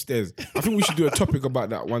most upstairs? I think we should do a topic about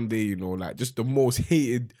that one day, you know, like just the most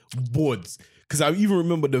hated boards. Because I even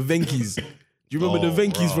remember the Venkis. Do you remember the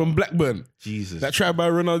Venkis from Blackburn? Jesus. That tried by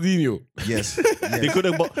Ronaldinho. Yes. They could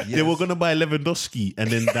have. They were gonna buy Lewandowski, and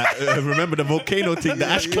then that. Remember the volcano thing, the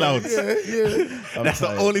ash clouds. That's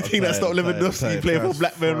the only thing that stopped Lewandowski playing for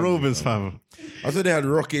Blackburn Rovers, fam. I thought they had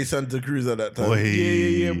Roque Santa Cruz at that time. Boy.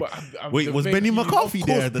 Yeah. But Wait, the was Benny Venky- McCarthy Of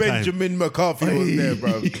there course, at the time? Benjamin McCarthy was there,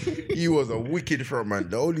 bro. He was a wicked frontman.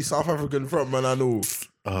 The only South African frontman I know.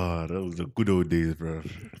 Oh, that was the good old days, bro.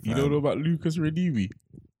 You don't know about Lucas Radimi?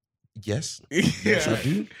 Yes. Yes, I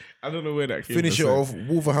do. I don't know where that came Finish it from. off.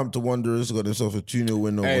 Wolverhampton Wanderers got themselves a 2-0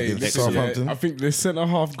 win over Hey, against listen, Southampton. I think the centre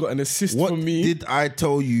half got an assist What for me. did I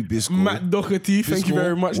tell you, Bisco? Matt Doherty, thank you Bisco,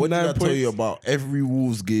 very much. What did 9 I points. tell you about every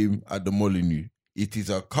Wolves game at the Molineux? It is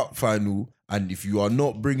a cup final, and if you are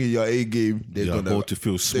not bringing your A game, they're Yeah, gonna go to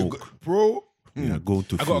feel they're smoke. bro. Yeah, go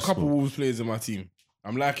to I feel got a couple smoke. Wolves players in my team.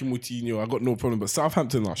 I'm liking Moutinho. I got no problem, but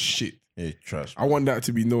Southampton are shit. Yeah, trash. I want that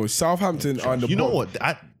to be known. Southampton are in the You know bottom.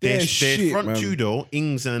 what? They're Their shit, front man. two though,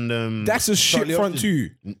 Ings and That's a shit Charlie front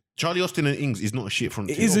Austin. two. Charlie Austin and Ings is not a shit front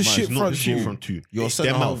It two. is a Man, shit it's not front a shit two. front two. Your Them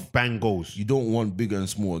centre man half- bang goals. You don't want big and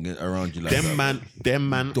small around you like that. Them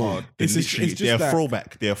man are It's literally just they're like-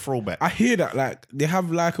 throwback. They're throwback. I hear that like they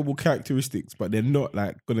have likable characteristics, but they're not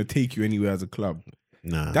like gonna take you anywhere as a club.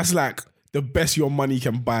 Nah. That's like the best your money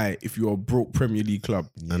can buy if you're a broke Premier League club.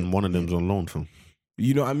 and one of them's on loan from.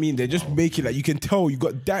 You know what I mean? They're just making like you can tell you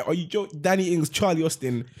got Danny Ings, Charlie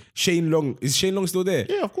Austin, Shane Long. Is Shane Long still there?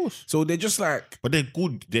 Yeah, of course. So they're just like But they're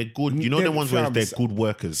good. They're good. You know They're the ones where fam, they're good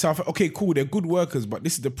workers. Okay, cool. They're good workers, but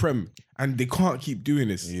this is the Prem, and they can't keep doing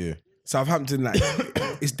this. Yeah. Southampton, like,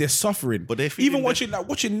 they're suffering. But they're feeling even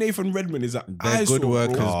watching Nathan Redmond is like They're good eyesore,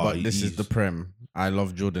 workers, bro. Oh, but this is he's- the Prem. I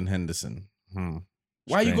love Jordan Henderson.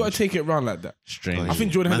 Why you got to Strange. take it around like that? Strange. I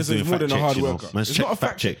think Jordan Man's Henderson is doing more than a fact hard checks, you know. worker. Man's It's check- not a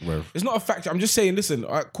fact check, bro. It's not a fact. I'm just saying. Listen,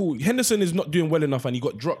 all right, cool. Henderson is not doing well enough, and he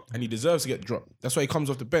got dropped, and he deserves to get dropped. That's why he comes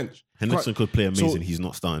off the bench. Henderson could play amazing. So- He's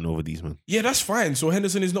not starting over these men. Yeah, that's fine. So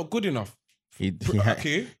Henderson is not good enough.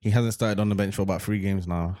 Okay. He hasn't started on the bench for about 3 games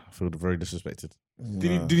now. I feel very disrespected.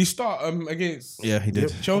 Did he start against Yeah, he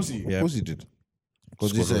did. Chelsea? Of Yeah. course he did. Because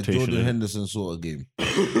Squad it's a rotation, Jordan yeah. Henderson sort of game.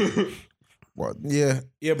 What? Yeah.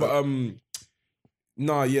 Yeah, but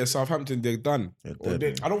Southampton they're done. They're Or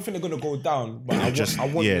dead, I don't think they're gonna go down, but I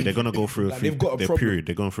want. Yeah, they're gonna go through a Like, few, they've got a their problem. period.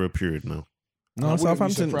 They're going through a period now. I No, wouldn't be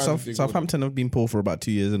Southampton. surprised if they go Southampton have been poor for about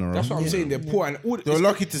 2 years in a row. That's what I'm saying. They're poor and all, They're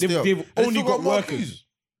lucky to stay up. They've They only still got Marquise. workers.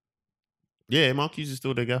 Yeah, Marquis is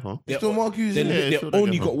still their gaffer. They're, Still Marquise, they're, yeah, they're still they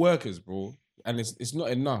only get got one. workers, bro, and it's not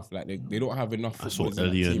enough. Like they don't have enough. I saw footballers in that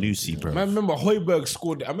Elia team. Newsy, bro. Man, remember Hoiberg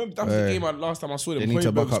scored. I remember that was the Hey. game last time I saw them. They need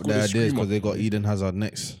to Højbjerg back up scored their a ideas screamer. because they got Eden Hazard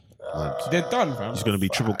next. They're done, fam. He's gonna be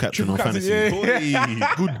triple captain Triple on captain, fantasy. yeah.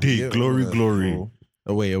 Hey, good day, Yeah, glory, man. glory.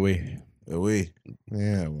 Away. Away.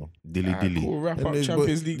 Yeah, well. Dilly dilly. Cool, wrap up And then-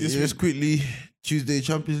 Champions but League this just week. quickly, Tuesday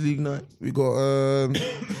Champions League night. We got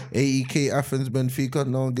AEK Athens Benfica.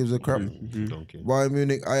 No one gives a crap. Don't care. Bayern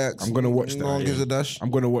Munich Ajax. I'm gonna watch No that, one yeah. gives a dash. I'm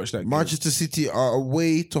gonna watch that. Game. Manchester City are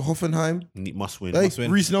away to Hoffenheim. Must win. Hey, Must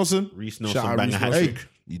win. Reece Nelson. Reece Shout Nelson out bang a Reece hat Nelson. Hey, trick.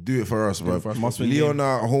 you do it for us, bro. Must win Lyon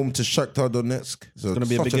are home to Shakhtar Donetsk. So gonna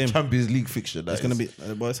be a such big game. Champions League fixture. It's gonna be.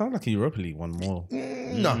 But it sounds like a Europa League one more.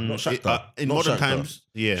 No, not Shakhtar. In Not modern Shakhtar. times,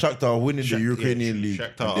 yeah. Shakhtar are winning the Ukrainian yeah, league.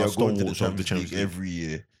 Shakhtar and they are are going to the stalwarts of the Champions League Champions every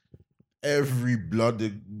year. Every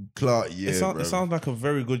bloody clot year. It sounds like a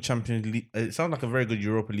very good Champions League. It sounds like a very good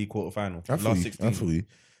Europa League quarterfinal. I feel Last you. 16. I feel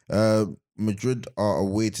you. Madrid are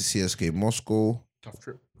away to CSK Moscow. Tough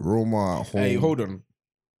trip. Roma at home. Hey, hold on.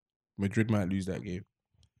 Madrid might lose that game.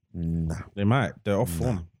 Nah, They might. They're off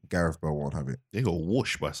form. Gareth Bale won't have it. They got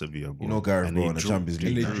washed by Sevilla, bro. You know Gareth And Bale they in the drew- Champions And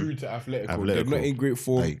League. they night. drew to Atletico. They're Atletico. not in great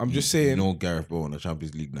form. Like, I'm just saying. No Gareth Bale on the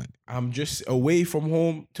Champions League night. I'm just away from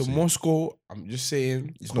home to Moscow. I'm just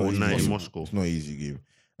saying. It's Cold not night in easy. Moscow. It's not an easy game.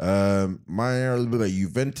 My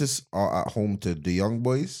Juventus are at home to the Young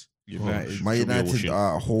Boys. United. My United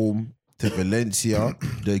are at home to Valencia.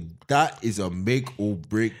 That is a make or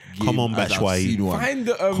break game. Come on, as I've Batshuayi. seen one. Find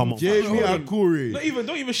the Come on, Jamie Batshuayi. Akure.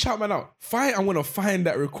 Don't even shout man out. I'm gonna find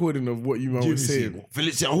that recording of what you man was saying.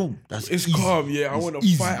 Valencia at home. That's It's easy. calm, yeah. I want to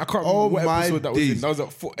easy. find. I can't Oh remember what my episode that was in. days. That was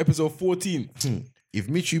at episode 14. If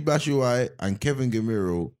Michi Batshuayi and Kevin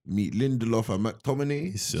Gamiro meet Lindelof and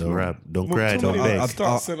McTominay, It's a wrap. Don't cry, don't I'll- beg.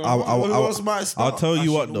 I'll tell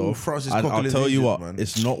you what though. Francis I'll Coquelin tell you agent, what. man.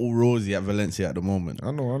 It's not all rosy at Valencia at the moment.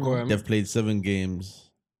 I know. Go on. They've played 7 games.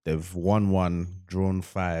 They've won 1, drawn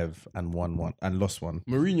 5, and won 1 and lost 1.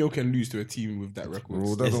 Mourinho can lose to a team with that record.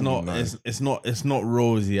 Bro, that It's don't not. mean nothing. It's not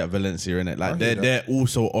rosy at Valencia, innit? Like hear they're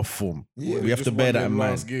also off form. Yeah, we have to bear that in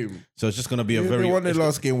mind. Game. So it's just gonna be a Yeah, very. they won their it's-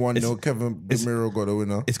 last game 1-0. it's- Kevin Gamiro got the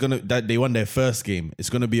winner. It's gonna that they won their first game. It's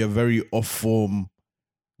gonna be a very off form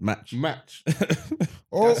match.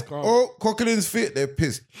 That's calm. Coquelin's fit. They're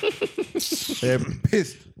pissed. They're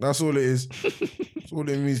pissed. That's all it is. That's all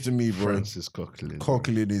it means to me, bro. Francis Coquelin.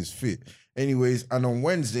 Coquelin is fit. Anyways, and on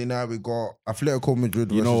Wednesday night we got Atletico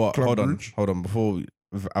Madrid. You know versus what? Club Hold Brugge. on. Before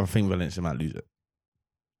I think Valencia might lose it.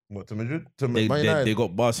 What to Madrid? To They, Man they, United? they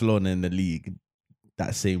got Barcelona in the league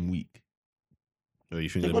that same week, Oh, you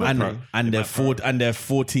think They they got might and they're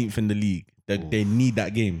 14th in the league. They need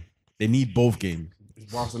that game. They need both games.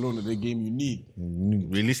 Barcelona, the game you need.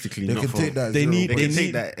 realistically They not can for- take that. They 0 need- They points. can They take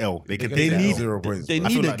need- that L. They can They take that need L. 0 points. They I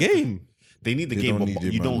need feel a like- game. They need the They game, don't but need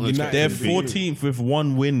it, you man. don't expect They're them to be- 14th with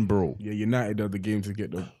 1 win, bro. Yeah, United are the game to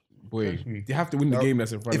get the boy. They have to win the game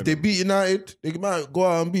that's in front If of they them. beat United, they might go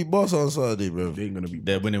out and beat Barca on Saturday, bro. They ain't gonna beat.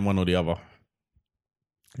 They're winning one or the other,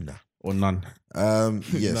 Nah. or none. Yes.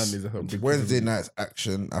 None is a big Wednesday possibility. night's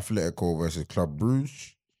action: Atletico versus Club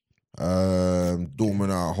Brugge. Dortmund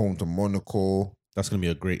are at home to Monaco. That's gonna be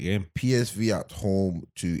a great game. PSV at home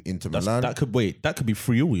to Inter Milan. That could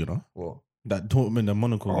 3-0, you know. What? That Dortmund and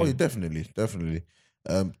Monaco. Oh, yeah, game. definitely.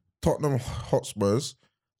 Tottenham Hotspurs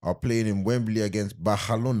are playing in Wembley against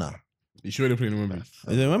Barcelona. You sure they're playing in Wembley?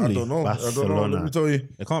 Is it Wembley? I don't know. Barcelona. Let me tell you.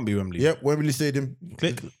 It can't be Wembley. Yep, Wembley Stadium.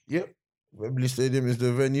 Click. Yep, Wembley Stadium is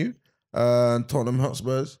the venue. Tottenham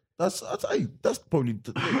Hotspurs. I'll tell you, that's probably.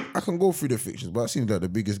 I can go through the fixtures, but it seems like the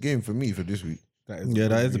biggest game for me for this week. That Yeah,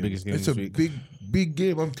 that is the game. biggest game It's this a week. big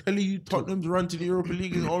game. I'm telling you, Tottenham's run to the Europa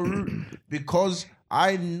League is en route because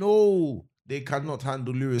I know they cannot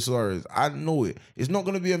handle Luis Suarez. I know it. It's not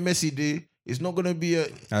going to be a Messi day. It's not going to be a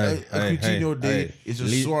Coutinho day. It's a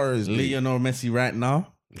Suarez day. Lionel Messi right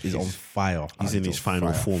now is on fire. He's in his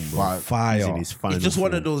final form, bro. Fire. He's in his final It's just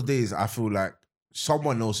one of form. those days I feel like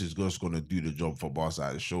someone else is just going to do the job for Barca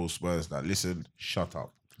and show Spurs that, listen, shut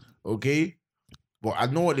up. Okay? But I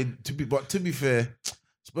know what to be fair,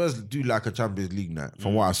 Spurs do like a Champions League night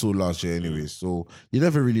from what I saw last year anyway. So you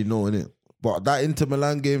never really know, innit? But that Inter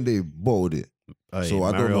Milan game, they bowled it. Hey, So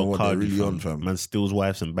I don't Mario know what they're Cardi, really on, fam. Man steals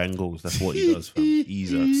wives and bang goals. That's what he does, fam.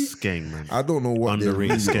 He's a skeng, man. I don't know what they're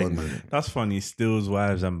Underrated really skeng, on. man. That's funny. Steals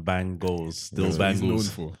wives and bang goals. Steals That's bang what he's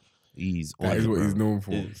goals. known for. He's That on is it, what bro. he's known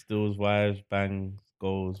for. Steals wives, bang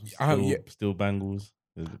goals. Yeah. Still bangles.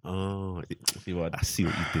 Oh, See what? I see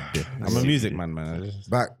what you did there. I'm a music man, man. I just-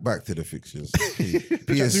 Back to the fixtures. Talk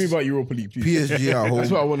to me about Europa League, please. PSG at home.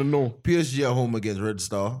 That's what I want to know. PSG at home against Red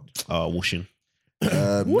Star. Washing.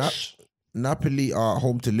 Napoli are at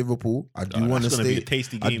home to Liverpool. I do want to that's gonna be a state.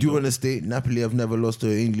 tasty I game, do though. want to state. Napoli have never lost to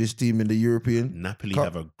an English team in the European Napoli Cup.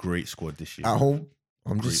 have a great squad this year. at home.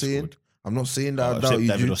 I'm Great just saying. squad. I'm not saying that I Except doubt you.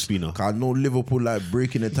 David Jukes, Ospina. 'cause I know Liverpool like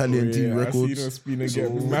breaking Italian team I records. seen Ospina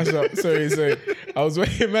get mashed up. Sorry. I was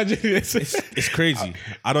imagining this. It's crazy.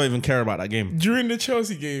 I don't even care about that game. During the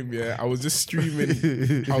Chelsea game, yeah, I was just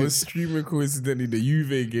streaming. I was streaming coincidentally the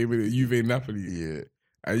Juve game with the Juve Napoli. Yeah.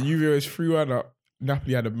 And Juve was 3-1 up.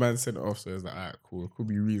 Napoli had a man sent off, so I was like, alright, cool, it could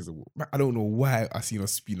be reasonable. Man, I don't know why I seen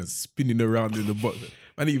Ospina spinning around in the box.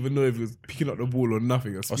 I didn't even know if he was picking up the ball or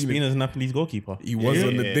nothing. Ospina's Napoli's goalkeeper. He was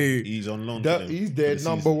on the day. He's on loan. That, to them he's their for the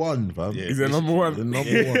number season. one, fam. Yeah. He's their number one. The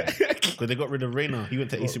number one. Because they got rid of Reina. He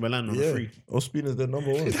went to AC Milan on Yeah. free. Ospina's their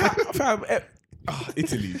number one. Fam,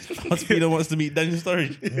 Italy. Ospina wants to meet Daniel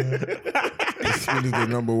Sturridge. Ospina's their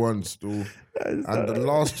number one still. And the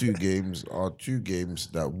last two games are two games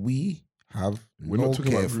that we have We're no not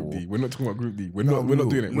talking care about Group for. D. We're not talking about Group D. We're not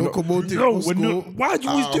doing it. We're not, Lokomotiv no, Moscow we're not. Why do you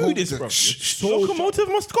always are do home this, to- bro? Lokomotiv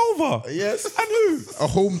Moskova. Yes. And who? A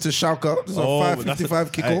home to Schalke. This is a Oh,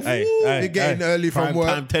 5:55 kickoff. hey, They're getting early from Prime work.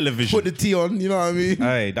 time television. Put the tea on, you know what I mean?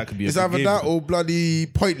 Hey, that could be. It's a good either game. that or bloody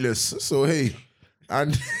pointless. So hey,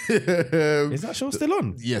 And Is that show still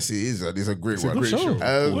on? yes, it is. And it's a great one. good show.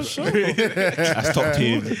 That's top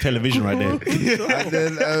tier television right there. And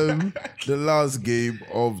then the last game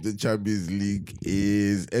of the Champions League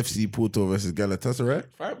is FC Porto versus Galatasaray.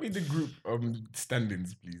 Find me the group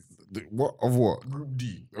standings, please. What of what? Group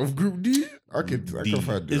D. Of Group D? I can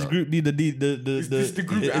find Is it. Group D the this the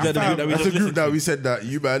group is that that the I group that we That's just a group listened that to? we said that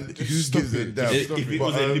you man who gives it down. If it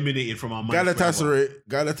was eliminated from our minds forever.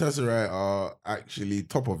 Galatasaray are actually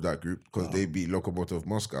top of that group because they beat Lokomotiv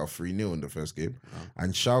Moscow 3-0 in the first game,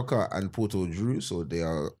 and Schalke and Porto drew, so they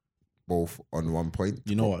are both on 1 point.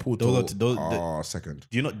 You know what? Porto Those are second.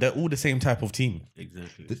 Do you know they're all the same type of team?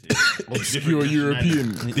 Exactly. Obscure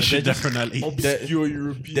European. They're Obscure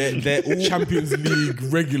European. they're all Champions League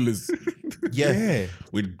regulars. yeah.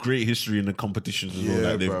 With great history in the competitions as well. Yeah,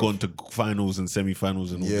 Like they've bruv. gone to finals and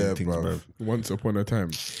semi-finals and all Yeah, them things, bruv. bro. Once upon a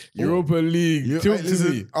time. Europa League. You, Tilt to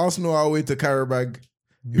listen, me. Arsenal are away to Karabag.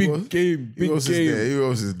 Big game. Who Big else is there? game. Who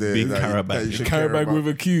else is there? Big that you Karabag. should care Carabag about? with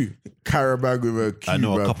a Q. Karabag with a Q. I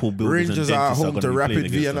know a bruv. couple builders Rangers and are at dentists home are to gonna be Rapid playing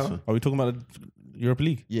against us, Vienna. Are we talking about the Europa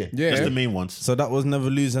League? Yeah. Yeah. That's the main ones. So that was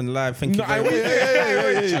Never Losing Live. Thank you No, I very much.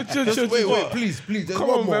 Wait, please. There's Come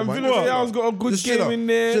one on, more, man. man. Villarreal's got a good Just chill game out. in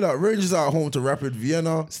there. Chill out. Rangers are at home to Rapid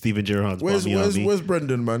Vienna. Steven Gerrard's Where's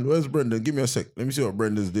Brendan, man? Where's Brendan? Give me a sec. Let me see what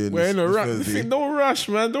Brendan's doing. We're in a this rush. Thursday. Don't rush,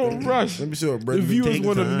 man. Don't rush. Let me see what The Brendan. viewers Take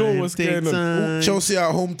want to know time, what's take going on. time. Chelsea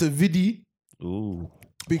at home to Vidi. Ooh.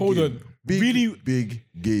 Big Hold game. on. Big, Vidi- big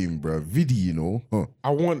game, bro. Vidi, you know. Huh.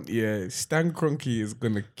 I want, Stan Kroenke is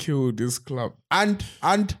going to kill this club. And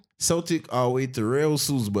Celtic are away to Real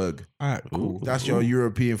Salzburg. All right, cool. That's your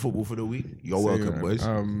European football for the week. You're welcome, man. boys.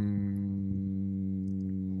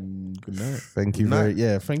 Good night. Thank you Night.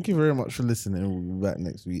 thank you very much for listening. We'll be back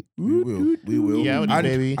next week. We will. Yeah, and,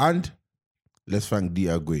 baby. and let's thank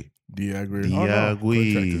Diagwe.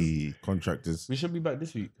 Diagui. Contractors. We should be back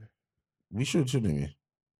this week. We shouldn't we?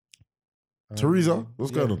 Teresa,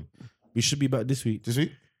 what's going on? We should be back this week. This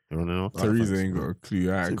week? I don't know. Teresa ain't got a clue.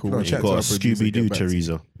 All right, cool. No, You check got a our producer, Scooby Doo, get back to you.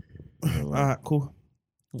 Teresa. All right, cool.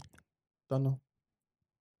 Done now.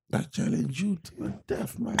 That challenge you to a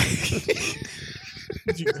death, man.